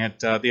reading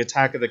it, The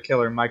Attack of the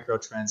Killer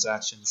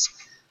Microtransactions.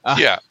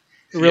 It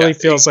really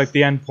feels like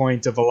the end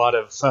point of a lot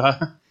of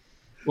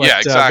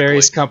what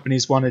various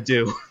companies want to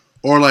do.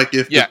 Or like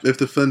if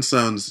the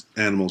Flintstones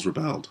animals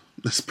rebelled.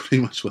 That's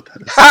pretty much what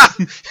that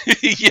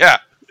is. Yeah,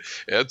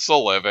 it's a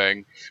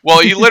living. Well,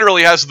 he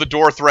literally has the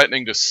door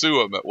threatening to sue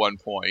him at one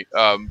point,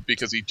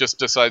 because he just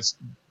decides,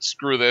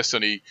 screw this,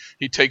 and he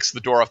takes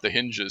the door off the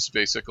hinges,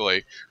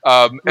 basically.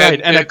 And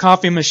a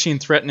coffee machine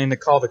threatening to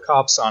call the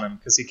cops on him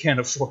because he can't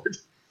afford.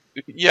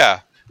 Yeah,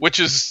 which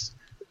is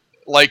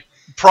like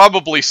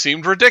probably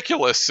seemed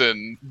ridiculous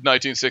in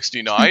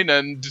 1969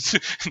 and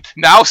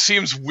now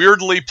seems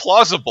weirdly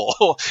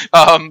plausible.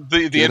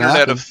 The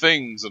Internet of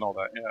Things and all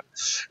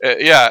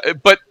that.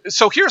 But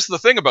so here's the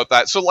thing about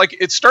that. So like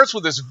it starts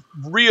with this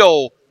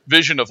real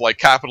vision of like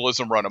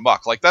capitalism run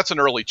amok. Like that's an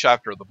early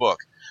chapter of the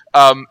book.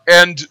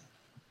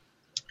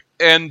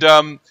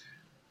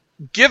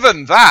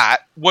 Given that,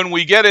 when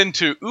we get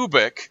into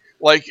Ubik,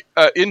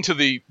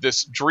 into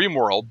this dream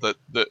world that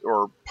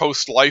or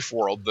post life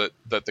world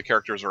that the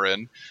characters are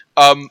in,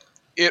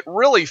 it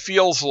really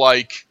feels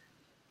like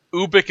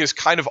Ubik is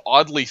kind of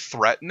oddly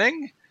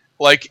threatening.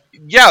 Like,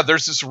 yeah,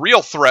 there's this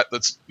real threat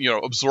that's,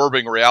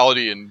 absorbing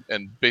reality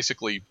and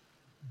basically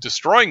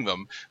destroying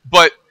them,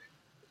 but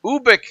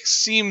Ubik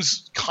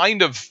seems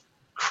kind of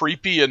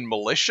creepy and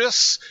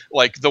malicious,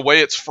 like the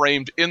way it's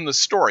framed in the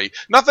story.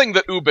 Nothing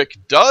that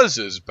Ubik does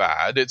is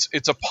bad.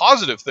 It's a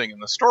positive thing in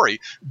the story,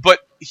 but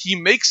he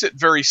makes it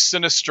very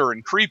sinister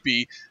and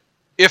creepy,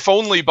 if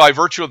only by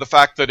virtue of the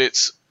fact that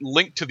it's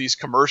linked to these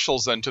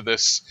commercials and to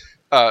this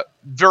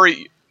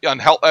very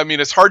unhealthy. I mean,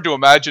 it's hard to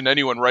imagine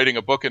anyone writing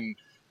a book in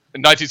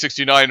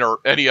 1969 or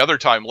any other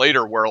time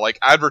later where like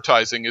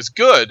advertising is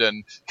good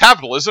and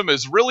capitalism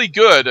is really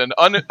good and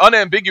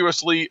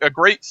unambiguously a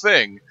great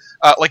thing.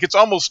 Like it's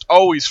almost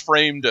always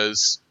framed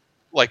as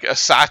like a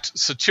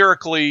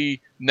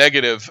satirically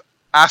negative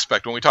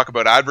aspect when we talk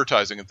about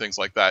advertising and things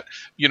like that.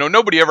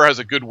 Nobody ever has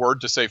a good word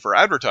to say for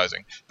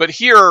advertising, but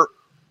here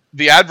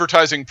the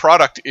advertising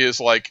product is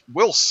like,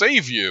 we'll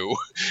save you.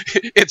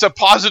 It's a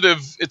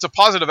positive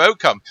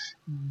outcome.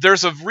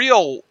 There's a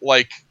real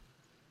like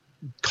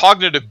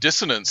cognitive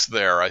dissonance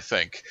there, I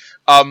think.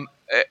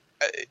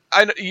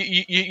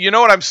 You know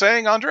what I'm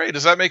saying, Andre?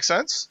 Does that make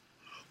sense?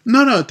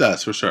 No, it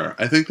does, for sure.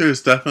 I think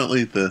there's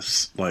definitely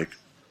this, like,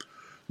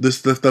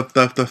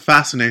 the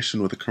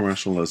fascination with the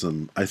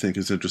commercialism, I think,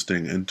 is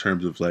interesting in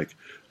terms of, like,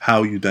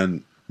 how you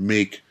then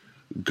make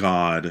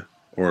God,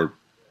 or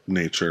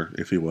nature,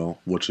 if you will,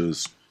 which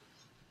is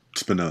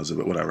Spinoza,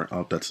 but whatever.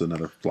 Oh, that's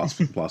another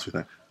philosophy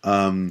thing.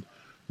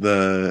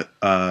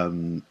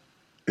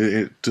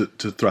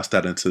 To thrust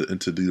that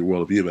into the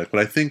world of Ubik. But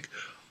I think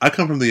I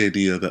come from the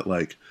idea that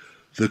like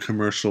the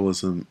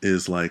commercialism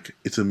is like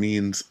it's a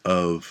means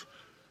of.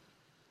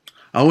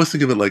 I always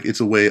think of it like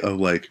it's a way of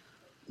like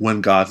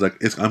when God's like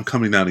I'm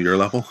coming down to your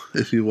level,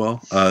 if you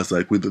will. It's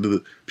like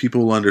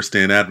people will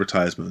understand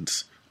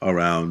advertisements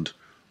around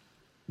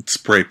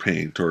spray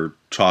paint or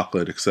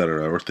chocolate,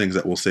 etc., or things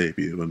that will save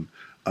you,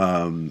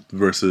 and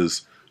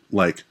versus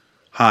like.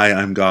 Hi,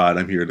 I'm God.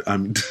 I'm here.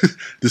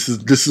 This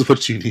is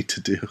what you need to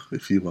do,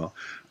 if you will,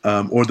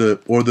 or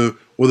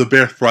the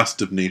bare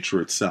thrust of nature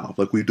itself.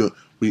 Like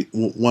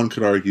one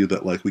could argue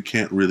that like we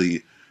can't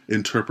really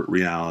interpret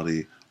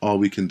reality. All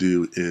we can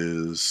do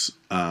is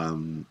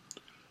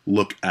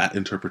look at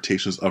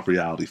interpretations of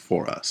reality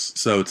for us.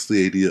 So it's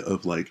the idea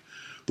of like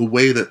the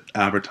way that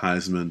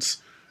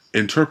advertisements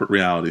interpret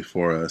reality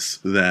for us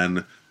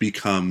then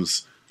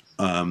becomes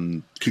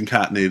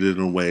concatenated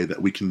in a way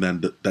that we can then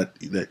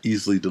that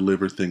easily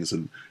deliver things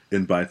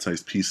in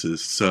bite-sized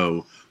pieces.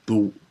 So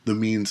the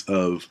means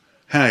of,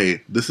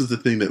 hey, this is the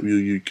thing that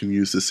you can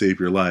use to save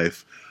your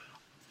life.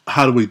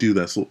 How do we do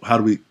this? How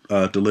do we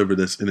deliver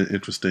this in an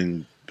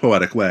interesting,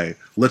 poetic way?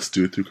 Let's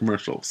do it through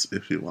commercials,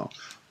 if you will.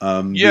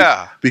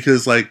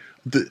 Because like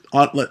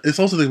it's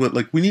also thing about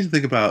like we need to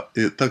think about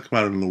it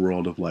in the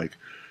world of like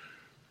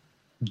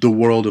the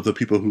world of the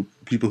people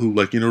who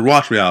like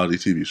watch reality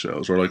TV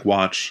shows or like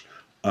watch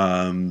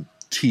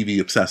TV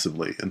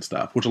obsessively and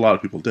stuff, which a lot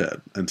of people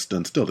did and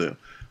still do.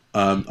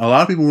 A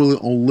lot of people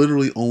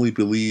literally only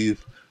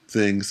believe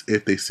things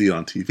if they see it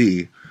on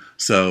TV.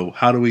 So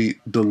how do we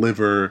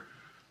deliver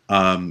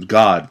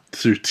God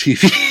through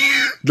TV?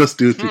 Let's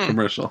do it through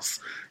commercials.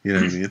 You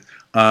know what I mean?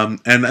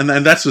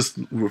 And that's just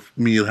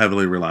me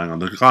heavily relying on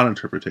the God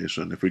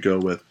interpretation. If we go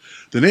with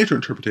the nature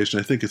interpretation,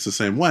 I think it's the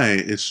same way.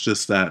 It's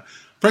just that,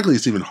 frankly,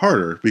 it's even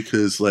harder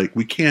because like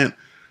we can't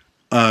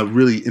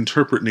really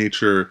interpret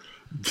nature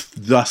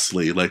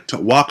thusly. Like to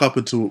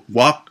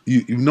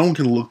no one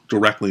can look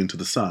directly into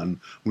the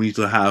sun. We need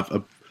to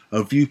have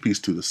a viewpiece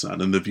to the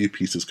sun, and the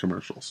viewpiece is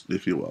commercials,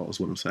 if you will, is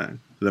what I'm saying.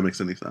 If that makes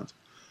any sense.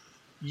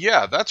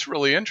 Yeah, that's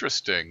really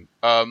interesting.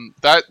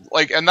 That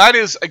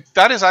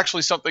is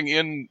actually something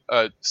in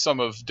some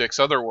of Dick's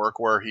other work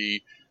where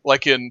he,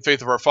 like in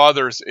Faith of Our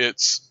Fathers,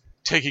 it's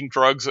taking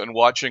drugs and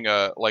watching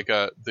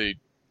the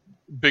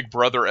Big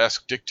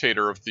Brother-esque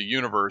dictator of the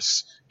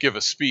universe give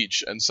a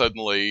speech, and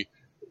suddenly,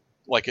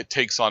 like, it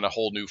takes on a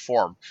whole new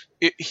form.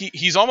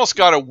 He's almost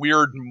got a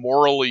weird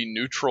morally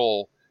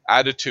neutral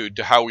attitude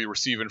to how we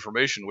receive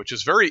information, which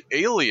is very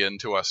alien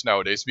to us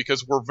nowadays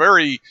because we're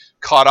very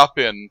caught up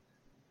in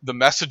the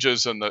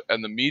messages and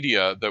the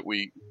media that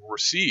we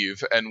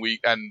receive, and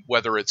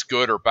whether it's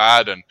good or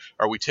bad, and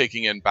are we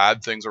taking in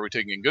bad things, are we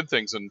taking in good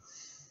things, and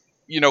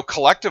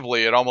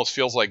collectively it almost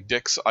feels like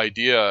Dick's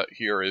idea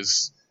here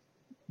is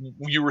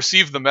you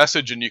receive the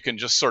message and you can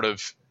just sort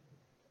of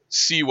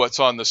see what's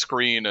on the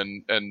screen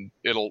and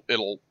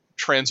it'll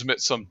transmit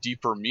some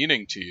deeper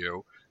meaning to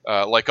you,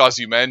 like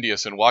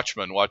Ozymandias in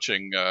Watchmen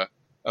watching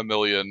a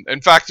million.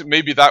 In fact,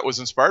 maybe that was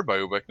inspired by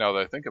Ubik. Now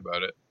that I think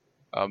about it.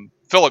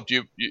 Philip,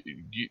 do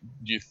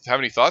you have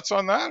any thoughts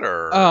on that?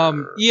 Or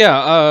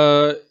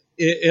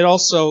it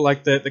also,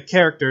 like, the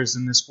characters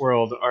in this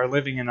world are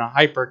living in a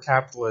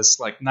hyper-capitalist,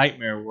 like,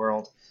 nightmare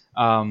world.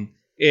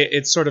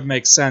 It sort of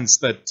makes sense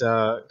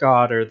that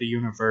God or the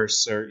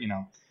universe or,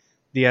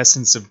 the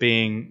essence of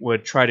being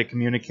would try to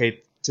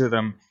communicate to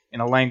them in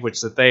a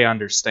language that they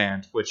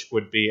understand, which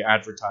would be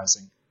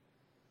advertising.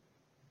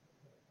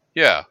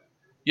 Yeah.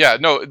 Yeah,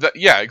 no,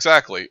 yeah,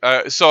 exactly.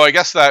 So I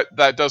guess that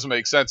does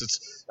make sense.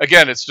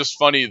 It's just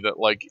funny that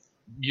like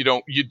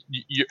you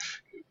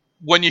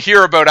when you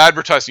hear about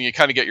advertising, you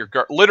kind of get your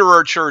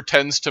literature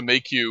tends to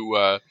make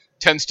you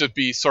tends to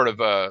be sort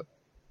of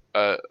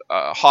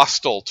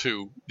hostile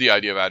to the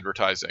idea of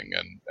advertising,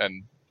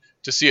 and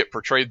to see it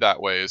portrayed that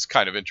way is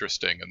kind of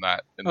interesting in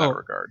that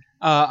regard.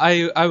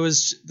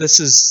 This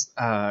is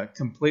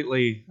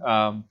completely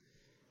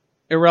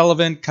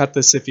irrelevant. Cut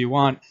this if you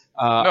want.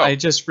 No. I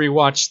just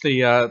rewatched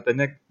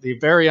the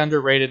very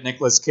underrated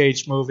Nicolas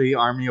Cage movie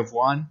Army of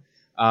One,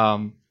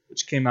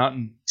 which came out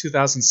in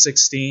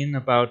 2016,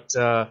 about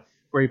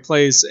where he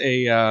plays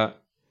a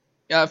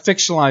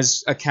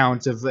fictionalized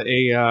account of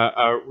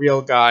a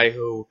real guy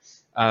who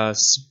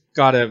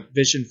got a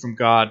vision from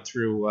God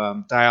through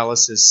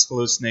dialysis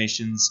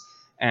hallucinations,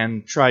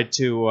 and tried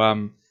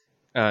to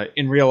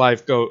in real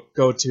life go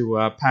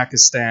to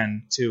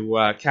Pakistan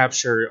to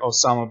capture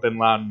Osama bin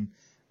Laden.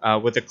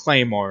 With a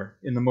claymore.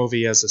 In the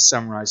movie as a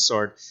samurai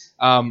sword.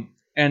 And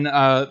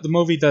the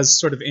movie does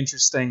sort of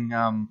interesting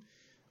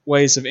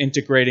ways of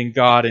integrating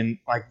God and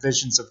like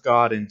visions of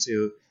God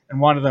into,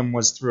 and one of them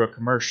was through a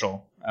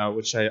commercial,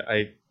 which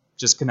I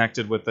just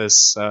connected with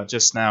this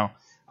just now.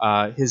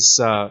 His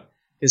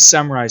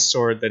samurai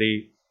sword that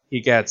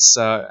he gets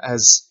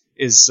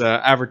is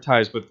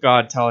advertised with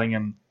God telling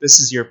him, "This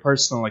is your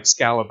personal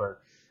Excalibur,"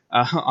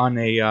 on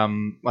a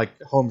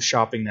like Home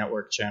Shopping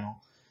Network channel.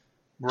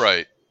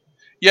 Right.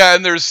 Yeah,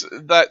 and there's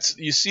that.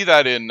 You see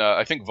that in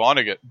I think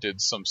Vonnegut did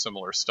some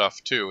similar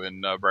stuff too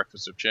in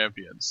Breakfast of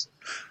Champions.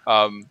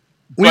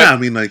 Yeah, I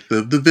mean, like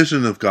the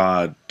vision of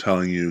God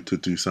telling you to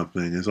do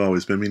something has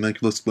always been. I mean,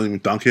 like let's blame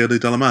Don Quixote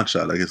de la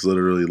Mancha. Like it's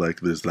literally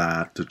like there's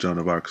that, the Joan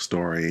of Arc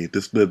story.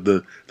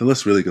 The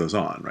list really goes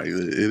on, right?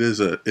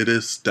 It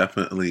is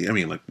definitely. I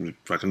mean, like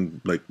fucking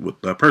like with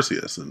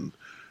Perseus and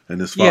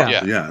his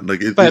father. Yeah.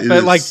 Like but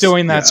like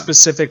doing that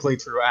specifically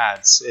through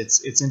ads,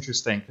 it's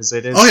interesting because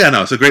it is. Oh yeah,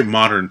 no, it's a great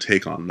modern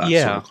take on that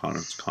sort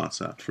of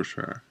concept for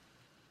sure.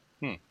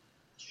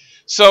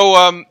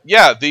 So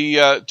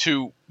the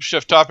to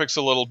shift topics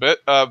a little bit.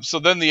 So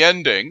then the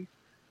ending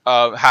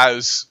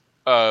has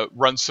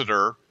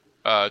Runciter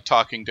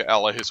talking to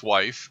Ella, his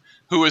wife,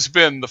 who has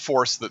been the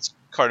force that's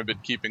kind of been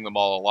keeping them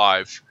all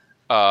alive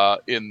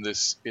in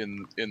this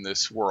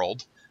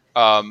world,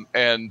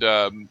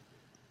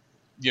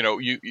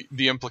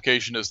 the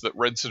implication is that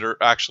Runciter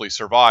actually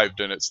survived,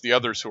 and it's the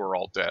others who are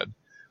all dead.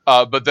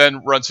 But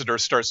then Runciter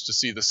starts to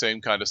see the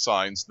same kind of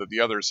signs that the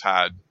others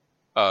had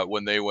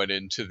when they went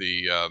into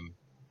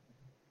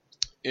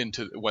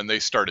when they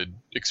started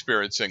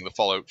experiencing the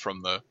fallout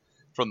from the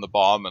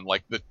bomb, and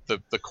like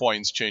the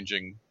coins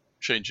changing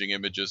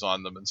images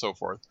on them and so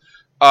forth.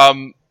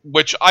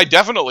 Which I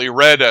definitely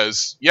read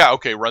as,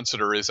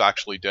 Runciter is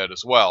actually dead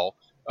as well.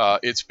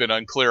 It's been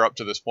unclear up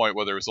to this point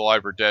whether he was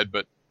alive or dead,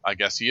 but I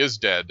guess he is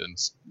dead, and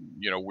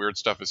weird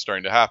stuff is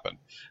starting to happen.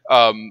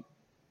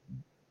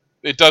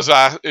 It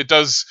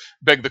does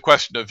beg the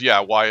question of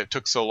why it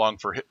took so long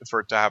for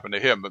it to happen to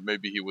him, but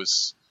maybe he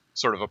was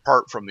sort of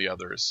apart from the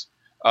others.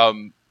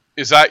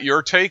 Is that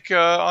your take,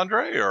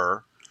 Andre?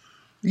 Or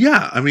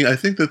yeah, I mean, I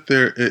think that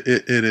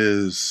it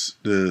is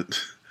the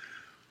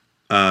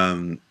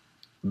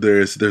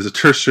there's a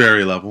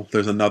tertiary level.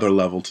 There's another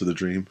level to the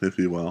dream, if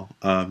you will,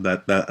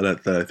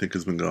 that I think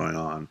has been going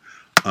on.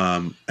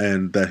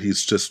 And that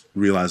he's just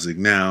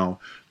realizing now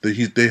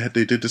that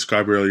they did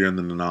describe earlier in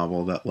the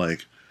novel that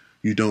like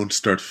you don't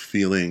start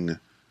feeling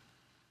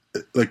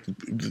like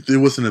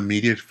it wasn't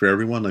immediate for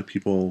everyone. Like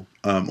people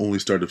only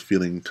started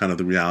feeling kind of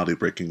the reality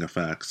breaking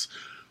effects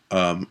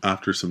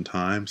after some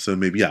time. So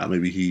maybe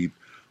he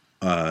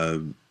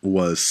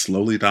was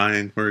slowly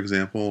dying, for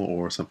example,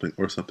 or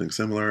something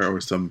similar,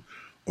 or some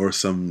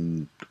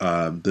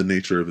the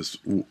nature of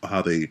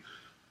how they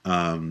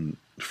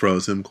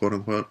froze him, quote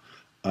unquote.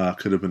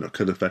 Could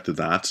have affected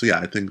that. So yeah,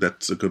 I think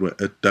that's a good way.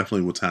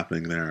 Definitely what's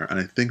happening there,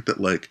 and I think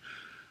that like,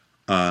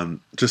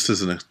 just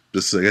as an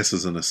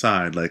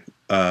aside, like,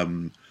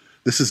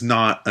 this is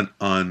not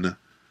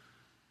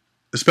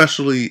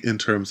especially in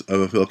terms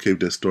of a Phil Cave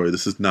Disk story.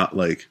 This is not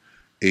like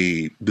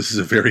this is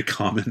a very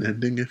common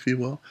ending, if you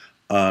will.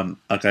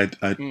 Like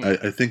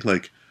I think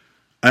like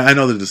I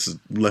know that this is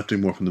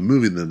lifting more from the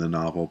movie than the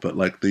novel, but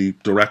like the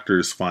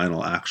director's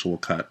final actual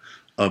cut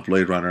of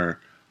Blade Runner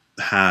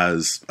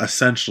has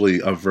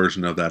essentially a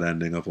version of that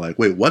ending of like,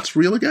 wait, what's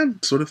real again,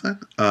 sort of thing.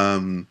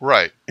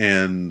 Right.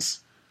 And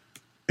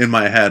in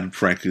my head,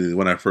 frankly,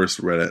 when I first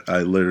read it, I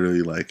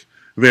literally like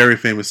very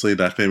famously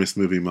that famous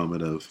movie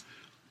moment of,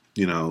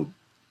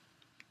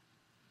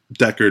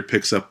 Deckard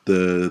picks up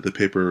the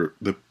paper,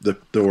 the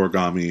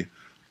origami,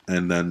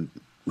 and then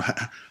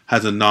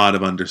has a nod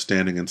of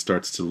understanding and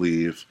starts to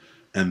leave.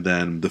 and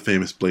then the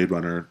famous Blade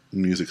Runner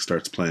music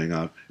starts playing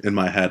up. In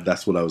my head,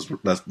 that's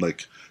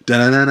like,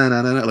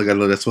 da-na-na-na-na-na, like I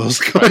know that's what was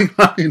going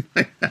on in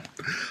my head.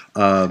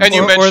 And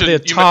you or mentioned the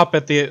top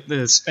at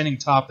the spinning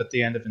top at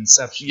the end of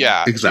Inception.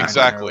 Yeah,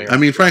 exactly. I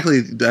mean,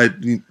 frankly,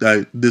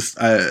 the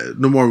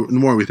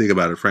more we think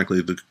about it,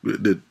 frankly,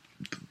 the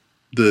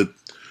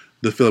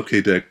Philip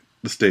K. Dick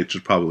estate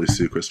should probably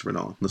sue Christopher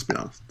Nolan. Let's be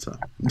honest. So.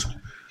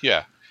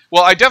 Yeah.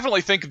 Well, I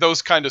definitely think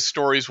those kind of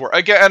stories were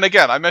again.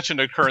 I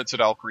mentioned occurrence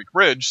at Owl Creek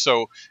Ridge,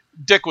 so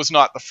Dick was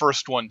not the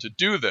first one to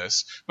do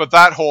this, but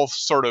that whole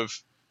sort of,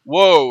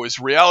 whoa, is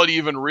reality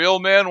even real,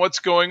 man? What's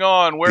going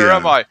on? Where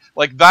am I?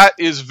 Like, that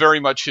is very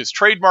much his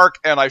trademark,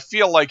 and I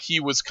feel like he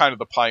was kind of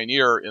the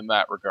pioneer in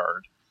that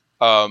regard.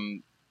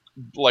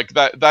 Like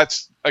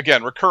that's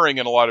again recurring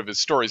in a lot of his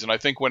stories, and I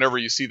think whenever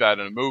you see that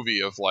in a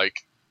movie of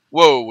like,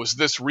 whoa, was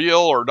this real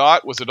or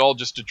not? Was it all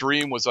just a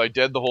dream? Was I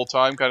dead the whole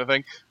time, kind of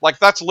thing? Like,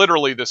 that's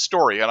literally this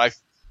story, and I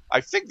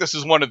think this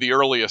is one of the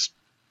earliest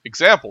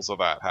examples of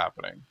that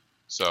happening.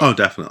 So. Oh,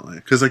 definitely,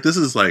 because like this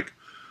is like,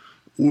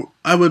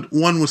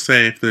 one would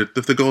say if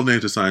the golden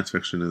age of science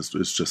fiction is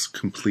just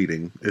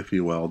completing, if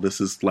you will, this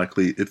is like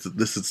the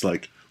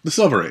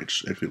Silver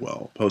Age, if you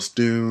will, post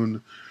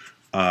Dune,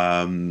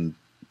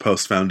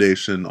 post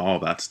Foundation, all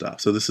that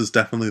stuff. So this is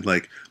definitely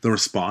like the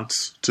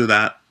response to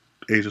that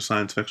age of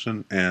science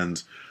fiction,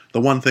 and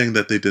the one thing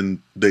that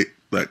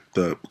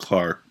the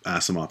Clarke,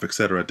 Asimov,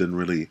 etc. didn't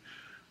really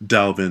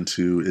delve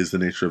into is the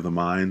nature of the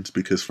mind,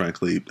 because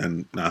frankly,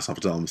 and Asimov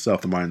will tell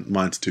himself, the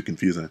mind's too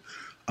confusing,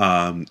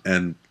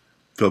 and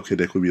Phil K.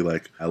 Dick would be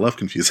like, I love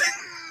confusing.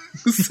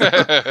 So,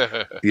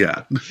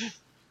 yeah.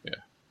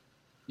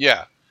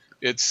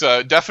 It's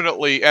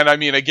definitely, and I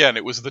mean, again,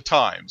 it was the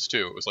times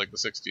too. It was like the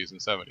 60s and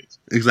 70s.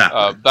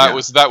 Exactly. That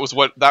was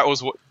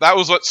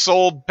what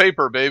sold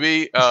paper,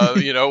 baby.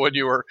 You know, when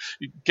you were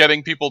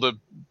getting people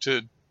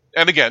to,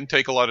 and again,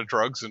 take a lot of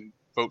drugs and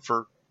vote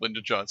for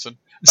Lyndon Johnson,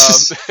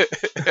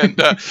 and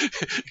to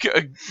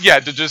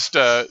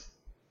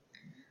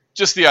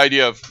just the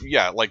idea of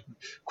like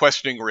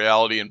questioning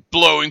reality and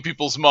blowing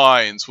people's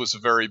minds was a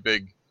very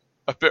big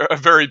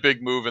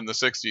move in the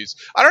 60s.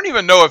 I don't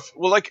even know if,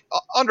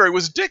 Andre,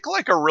 was Dick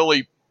like a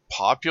really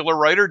popular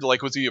writer?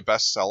 Like, was he a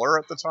bestseller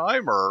at the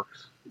time, or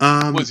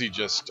was he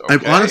just okay?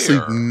 I'm honestly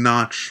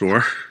not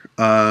sure.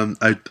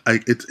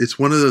 It's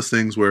one of those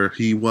things where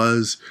he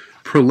was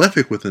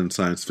prolific within the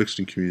science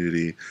fiction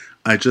community.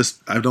 I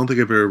don't think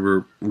I've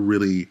ever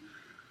really,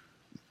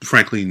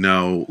 frankly,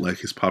 know like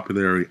his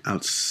popularity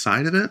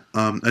outside of it.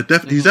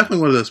 He's definitely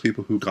one of those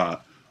people who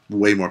got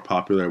way more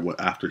popular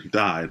after he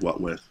died. What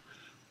with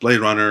Blade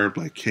Runner,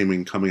 like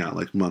coming out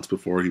like months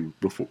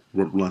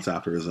months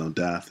after his own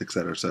death, et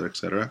cetera, et cetera, et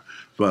cetera.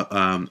 But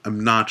I'm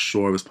not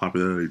sure of his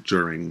popularity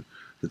during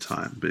the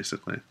time,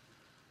 basically.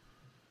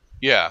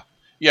 Yeah.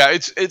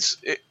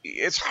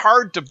 It's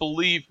hard to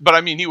believe, but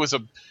I mean, he was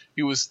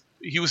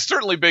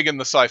certainly big in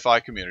the sci-fi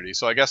community,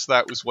 so I guess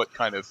that was what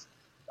kind of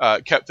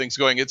kept things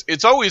going.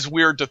 It's always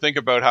weird to think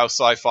about how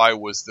sci-fi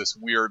was this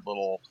weird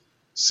little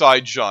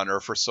side genre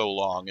for so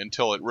long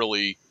until it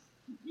really,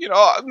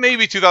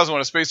 maybe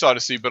 2001: A Space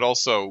Odyssey, but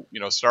also,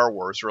 Star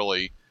Wars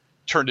really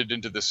turned it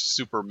into this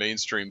super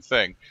mainstream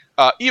thing.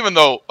 Even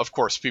though, of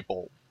course, a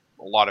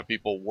lot of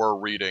people were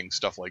reading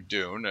stuff like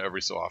Dune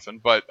every so often,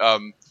 but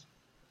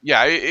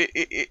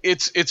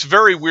it's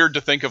very weird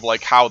to think of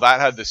like how that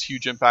had this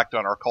huge impact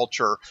on our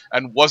culture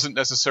and wasn't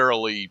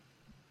necessarily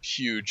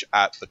huge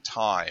at the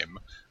time,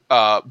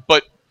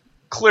 but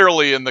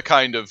clearly in the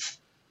kind of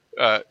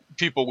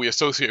people we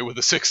associate with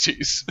the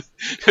 60s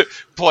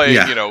playing,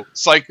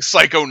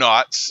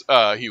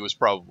 psychonauts, he was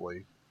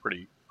probably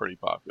pretty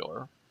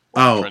popular.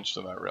 Entrenched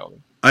in that reality.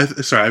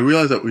 I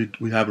realize that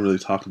we haven't really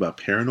talked about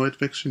paranoid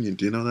fiction.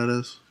 Do you know what that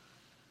is?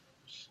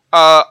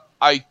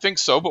 I think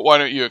so, but why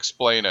don't you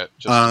explain it?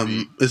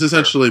 It's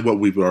essentially what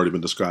we've already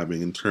been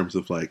describing in terms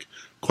of like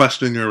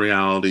questioning your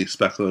reality,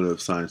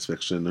 speculative science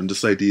fiction, and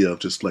this idea of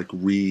just like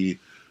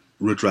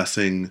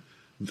redressing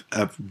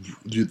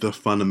the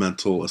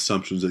fundamental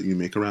assumptions that you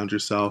make around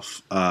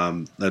yourself.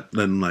 That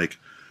then like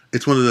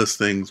it's one of those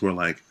things where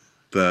like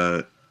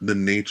the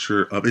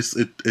nature of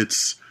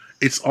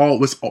it's all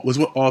was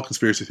what all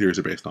conspiracy theories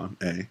are based on.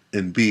 A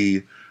and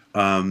B.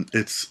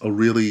 It's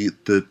really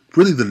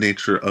the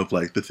nature of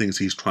like the things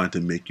he's trying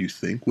to make you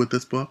think with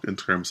this book, in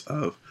terms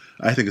of,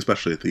 I think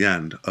especially at the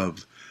end,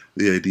 of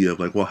the idea of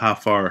like, well, how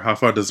far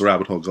does the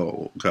rabbit hole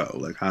go?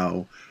 Like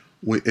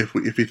if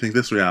you think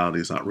this reality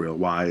is not real,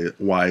 why do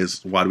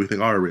we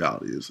think our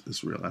reality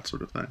is real? That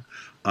sort of thing.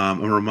 I'm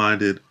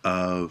reminded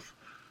of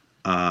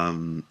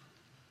who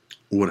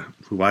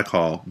I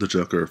call the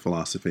Joker of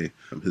philosophy.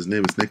 His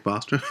name is Nick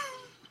Bostrom.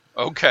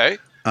 Okay.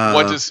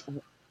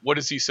 What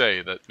does he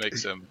say that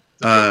makes him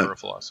the Joker of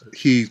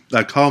philosophy?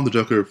 I call him the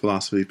Joker of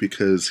philosophy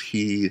because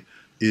he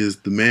is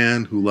the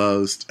man who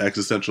loves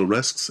existential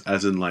risks,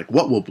 as in like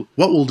what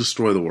will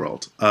destroy the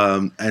world.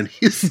 And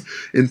his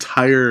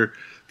entire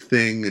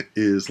thing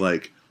is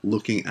like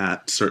looking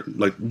at certain,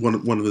 like one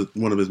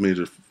of his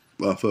major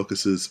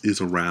focuses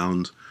is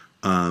around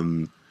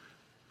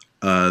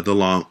the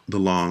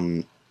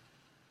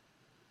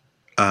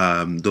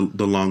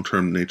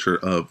long-term nature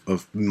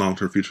of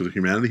long-term future of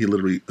humanity. He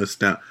literally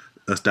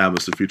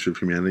established the Future of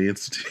Humanity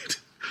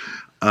Institute.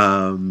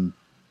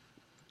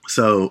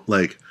 So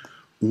like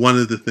one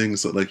of the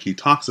things that like he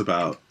talks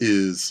about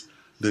is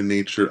the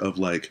nature of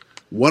like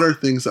what are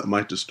things that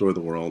might destroy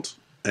the world,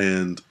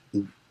 and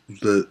I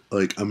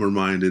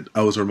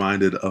was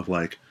reminded of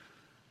like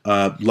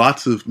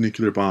lots of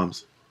nuclear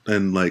bombs,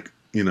 and like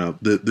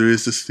there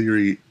is this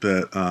theory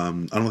that I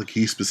don't think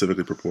he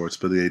specifically purports,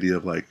 but the idea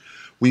of like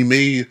we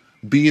may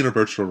be in a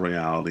virtual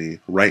reality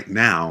right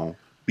now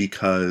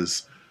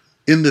because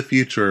in the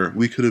future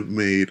we could have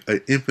made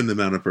an infinite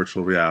amount of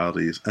virtual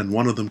realities, and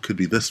one of them could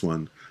be this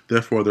one.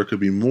 Therefore, there could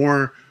be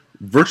more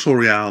virtual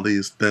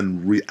realities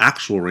than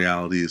actual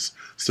realities.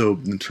 So,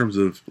 in terms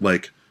of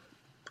like,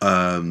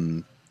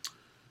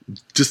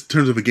 just in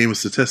terms of a game of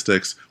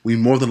statistics, we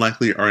more than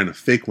likely are in a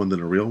fake one than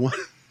a real one.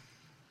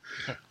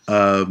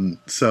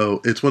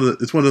 So it's one of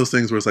those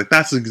things where it's like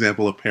that's an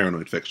example of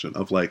paranoid fiction,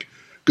 of like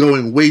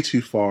going way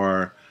too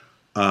far,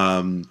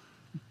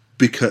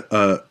 because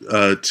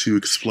to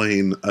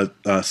explain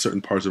a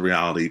certain parts of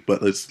reality,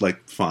 but it's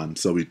like fun,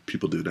 so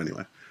people do it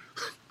anyway.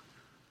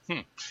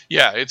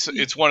 Yeah,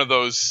 it's one of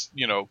those,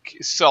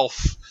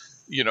 self,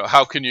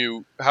 how can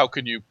you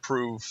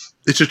prove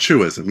it's a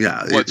truism?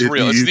 Yeah, what's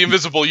real? It's the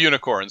invisible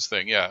unicorns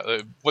thing. Yeah,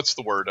 what's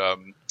the word?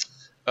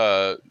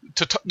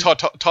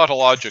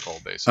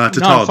 Tautological,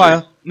 basically.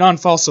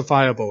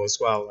 Non-falsifiable as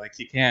well. Like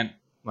you can't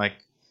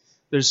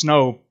there's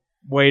no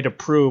way to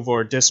prove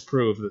or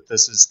disprove that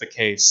this is the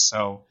case.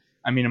 So,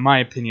 I mean, in my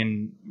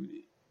opinion,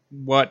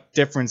 what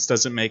difference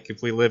does it make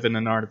if we live in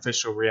an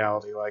artificial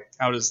reality? Like,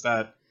 how does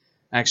that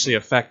actually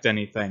affect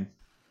anything?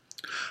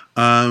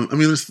 I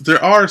mean,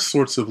 there are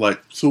sorts of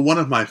so one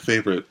of my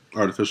favorite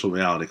artificial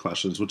reality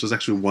questions, which is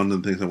actually one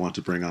of the things I want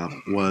to bring up,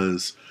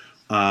 was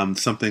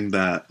something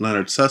that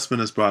Leonard Susskind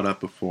has brought up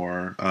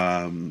before.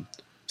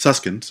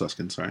 Susskind,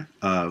 sorry,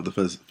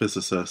 the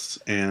physicist,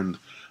 and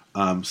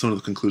some of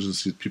the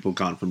conclusions people have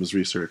gotten from his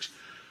research.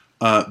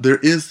 There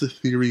is the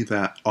theory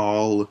that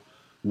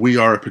we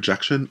are a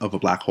projection of a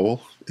black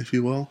hole, if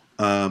you will,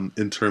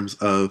 in terms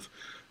of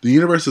the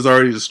universe is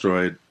already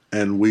destroyed,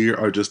 and we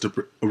are just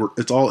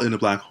it's all in a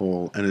black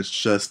hole, and it's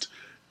just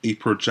a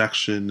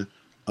projection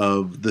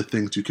of the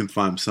things you can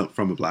find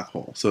from a black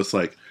hole. So it's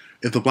like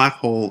if the black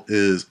hole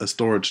is a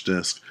storage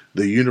disk,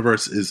 the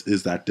universe is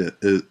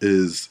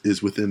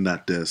within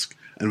that disk,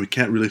 and we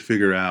can't really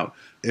figure out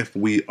if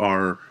we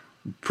are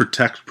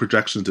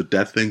projections of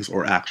dead things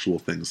or actual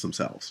things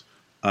themselves.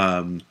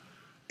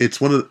 It's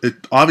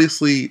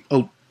obviously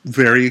a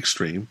very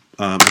extreme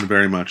and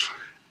very much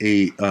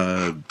a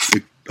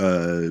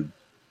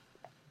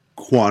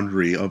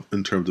quandary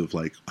in terms of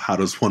like how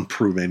does one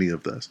prove any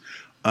of this.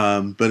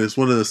 But it's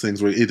one of those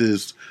things where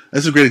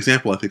that's a great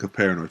example, I think, of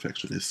paranoid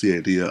fiction. It's the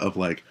idea of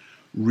like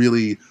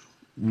really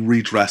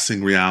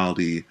redressing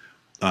reality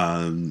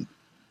and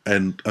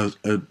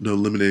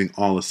eliminating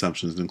all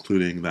assumptions,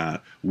 including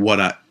that what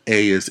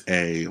A is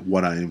A,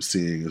 what I am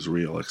seeing is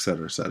real,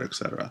 etc., etc.,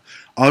 etc.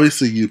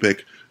 Obviously,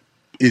 Ubik,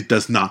 it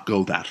does not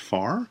go that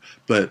far,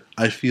 but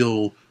I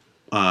feel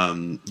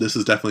this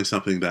is definitely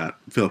something that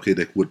Philip K.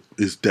 Dick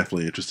is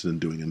definitely interested in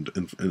doing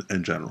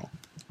in general.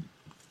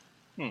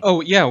 Oh,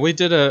 yeah, we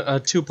did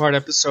a two-part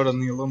episode on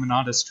the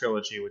Illuminatus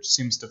trilogy, which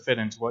seems to fit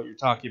into what you're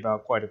talking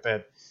about quite a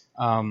bit,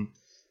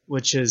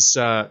 which is,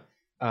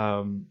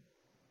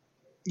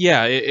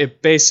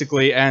 it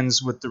basically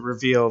ends with the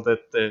reveal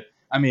that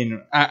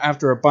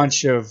after a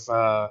bunch of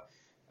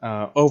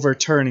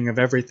overturning of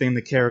everything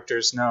the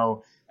characters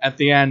know, at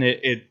the end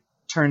it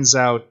turns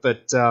out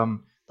that the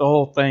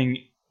whole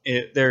thing,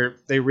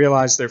 they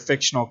realize their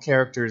fictional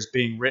character is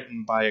being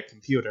written by a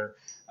computer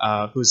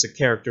who's a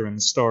character in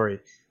the story.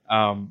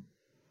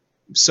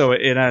 So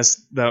it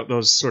has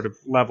those sort of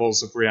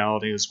levels of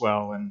reality as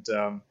well, and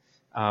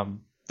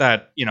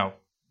that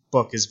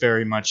book is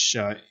very much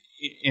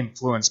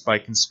influenced by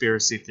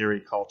conspiracy theory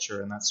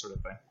culture and that sort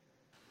of thing.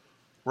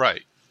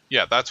 Right.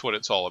 Yeah, that's what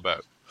it's all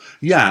about.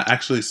 Yeah,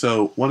 actually,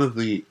 so one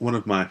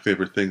of my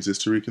favorite things is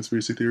to read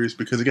conspiracy theories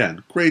because,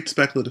 again, great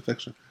speculative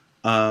fiction.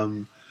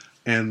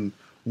 And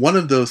one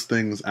of those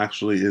things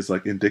actually is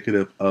like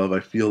indicative of, I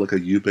feel like, a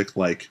Ubik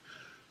like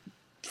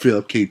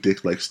Philip K.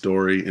 Dick like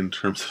story in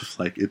terms of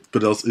like it,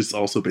 but it's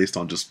also based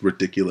on just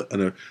ridiculous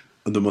and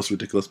the most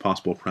ridiculous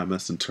possible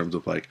premise in terms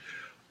of like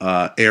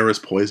air is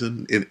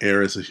poison and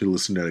air is a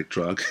hallucinogenic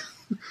drug,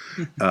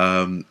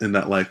 and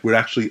that like we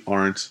actually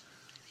aren't.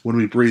 When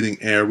we're breathing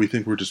air, we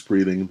think we're just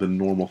breathing the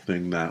normal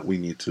thing that we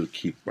need to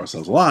keep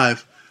ourselves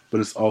alive, but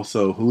it's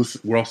also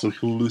we're also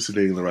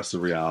hallucinating the rest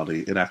of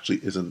reality. It actually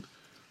isn't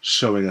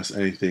showing us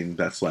anything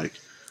that's like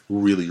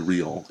really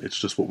real. It's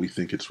just what we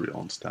think it's real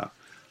and stuff.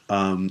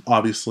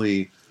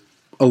 Obviously,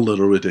 a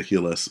little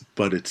ridiculous,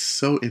 but it's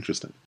so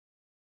interesting.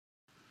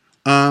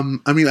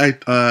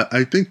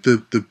 I think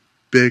the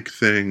big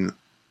thing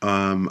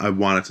I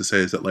wanted to say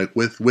is that like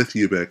with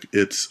Ubik,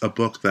 it's a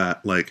book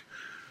that like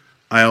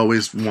I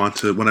always want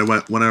to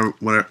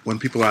when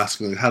people ask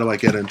me how do I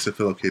get into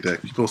Philip K.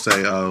 Dick, people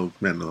say, "Oh,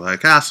 Man in the High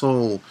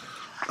Castle,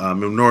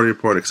 Minority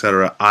Report,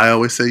 etc." I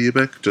always say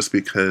Ubik just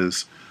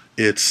because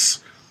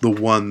it's the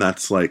one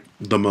that's like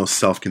the most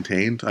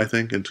self-contained. I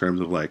think in terms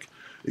of like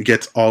it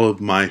gets all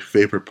of my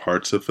favorite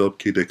parts of Philip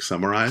K. Dick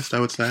summarized. I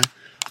would say,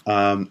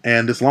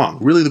 and it's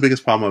long. Really, the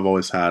biggest problem I've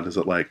always had is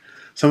that like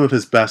some of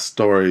his best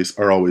stories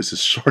are always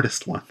his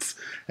shortest ones,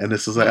 and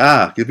this is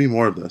like give me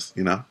more of this,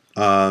 you know.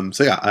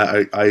 So yeah,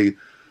 I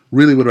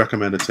really would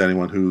recommend it to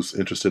anyone who's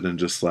interested in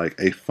just like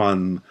a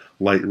fun,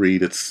 light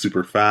read. It's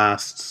super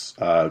fast.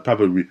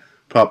 Probably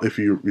if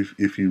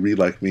you read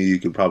like me, you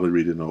can probably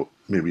read it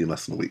maybe in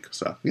less than a week.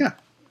 So yeah,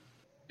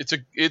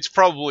 it's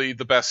probably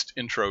the best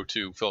intro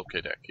to Philip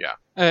K. Dick. Yeah.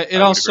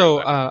 It also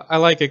I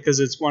like it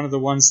because it's one of the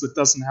ones that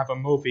doesn't have a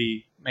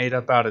movie made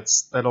about it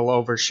that'll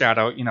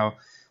overshadow. You know,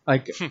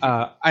 like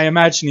I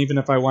imagine even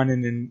if I went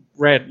in and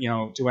read, you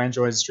know, Do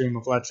Androids Dream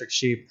of Electric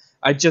Sheep,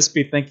 I'd just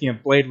be thinking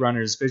of Blade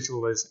Runner's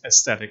visual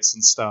aesthetics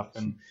and stuff.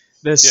 And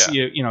this,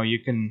 you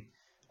can,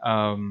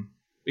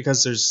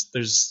 because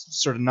there's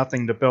sort of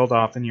nothing to build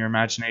off in your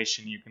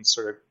imagination, you can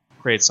sort of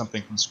create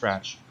something from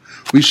scratch.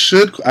 We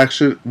should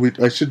actually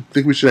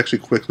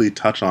quickly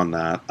touch on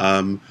that.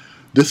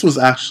 This was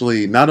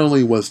actually not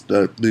only was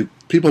the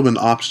people have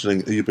been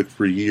optioning Ubik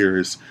for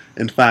years.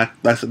 In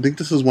fact, I think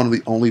this is one of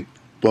the only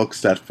books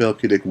that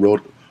Philip K. Dick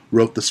wrote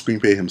the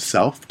screenplay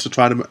himself to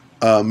try to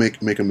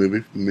make a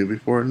movie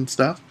for it and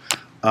stuff.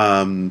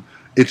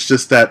 It's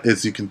just that,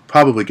 as you can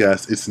probably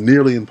guess, it's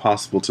nearly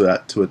impossible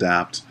to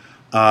adapt.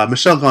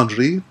 Michel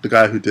Gondry, the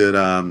guy who did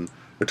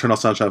Eternal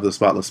Sunshine of the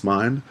Spotless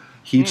Mind,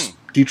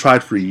 he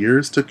tried for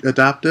years to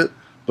adapt it,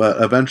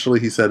 but eventually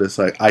he said, "It's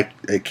like I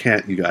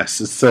can't, you guys.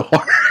 It's so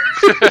hard."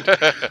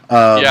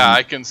 Yeah,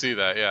 I can see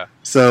that. Yeah.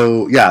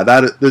 So yeah,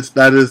 that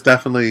is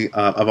definitely.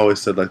 I've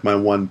always said like my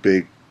one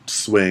big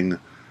swing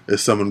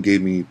is someone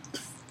gave me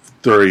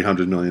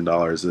 $100 million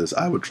is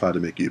I would try to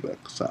make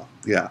Ubik. So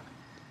yeah.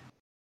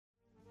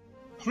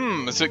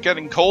 Is it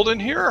getting cold in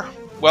here?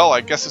 Well,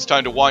 I guess it's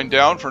time to wind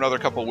down for another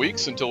couple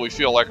weeks until we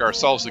feel like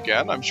ourselves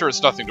again. I'm sure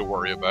it's nothing to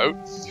worry about.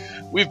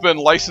 We've been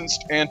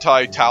licensed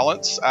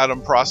anti-talents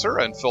Adam Prosser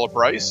and Philip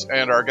Rice,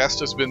 and our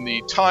guest has been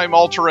the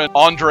time-altering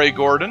Andre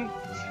Gordon.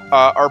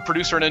 Our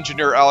producer and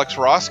engineer Alex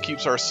Ross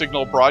keeps our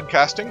signal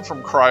broadcasting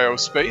from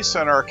cryospace,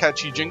 and our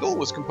catchy jingle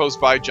was composed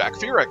by Jack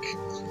Fierick.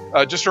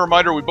 Just a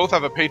reminder, we both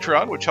have a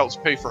Patreon, which helps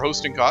pay for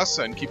hosting costs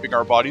and keeping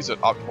our bodies at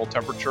optimal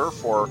temperature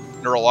for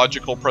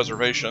neurological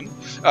preservation.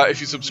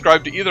 If you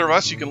subscribe to either of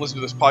us, you can listen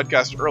to this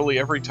podcast early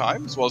every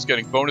time, as well as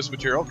getting bonus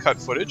material, cut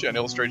footage, and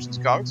illustrations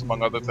comics,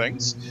 among other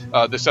things.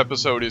 This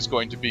episode is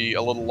going to be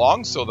a little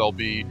long, so there'll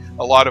be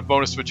a lot of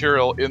bonus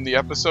material in the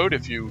episode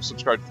if you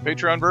subscribe to the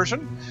Patreon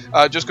version.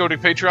 Just go to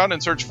Patreon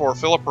and search for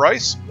Philip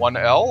Rice,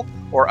 1L,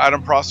 or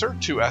Adam Prosser,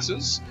 2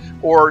 S's,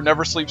 or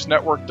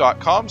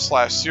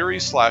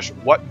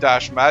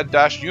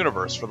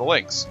neversleepsnetwork.com/what-mad-universe for the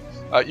links.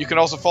 You can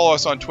also follow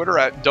us on Twitter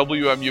at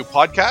WMU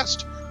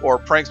Podcast, or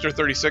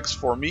Prankster36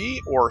 for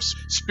me, or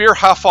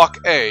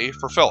Spearhafok A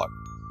for Philip.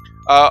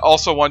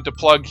 Also want to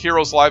plug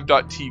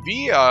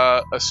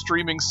heroeslive.tv, a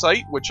streaming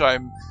site which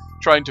I'm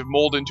trying to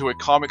mold into a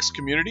comics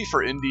community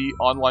for indie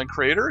online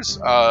creators.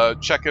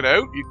 Check it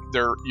out. You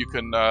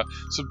can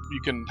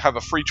have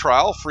a free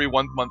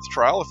 1-month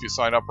trial if you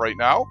sign up right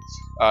now.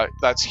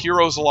 That's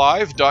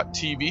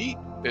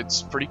heroeslive.tv.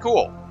 It's pretty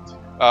cool.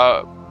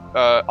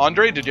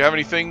 Andre, did you have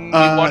anything you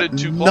wanted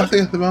to plug?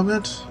 Nothing at the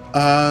moment.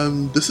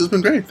 This has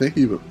been great. Thank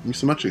you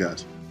so much, you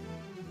guys.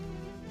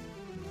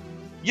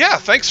 Yeah,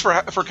 thanks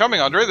for coming,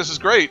 Andre. This is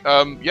great.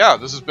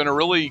 This has been a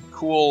really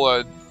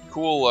cool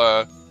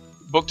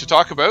book to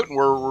talk about, and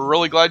we're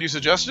really glad you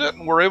suggested it,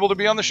 and we're able to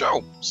be on the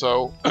show.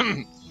 So,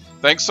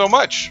 thanks so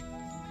much.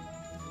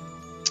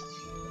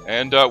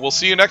 And we'll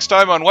see you next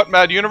time on What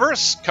Mad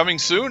Universe, coming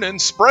soon in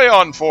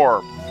spray-on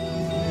form.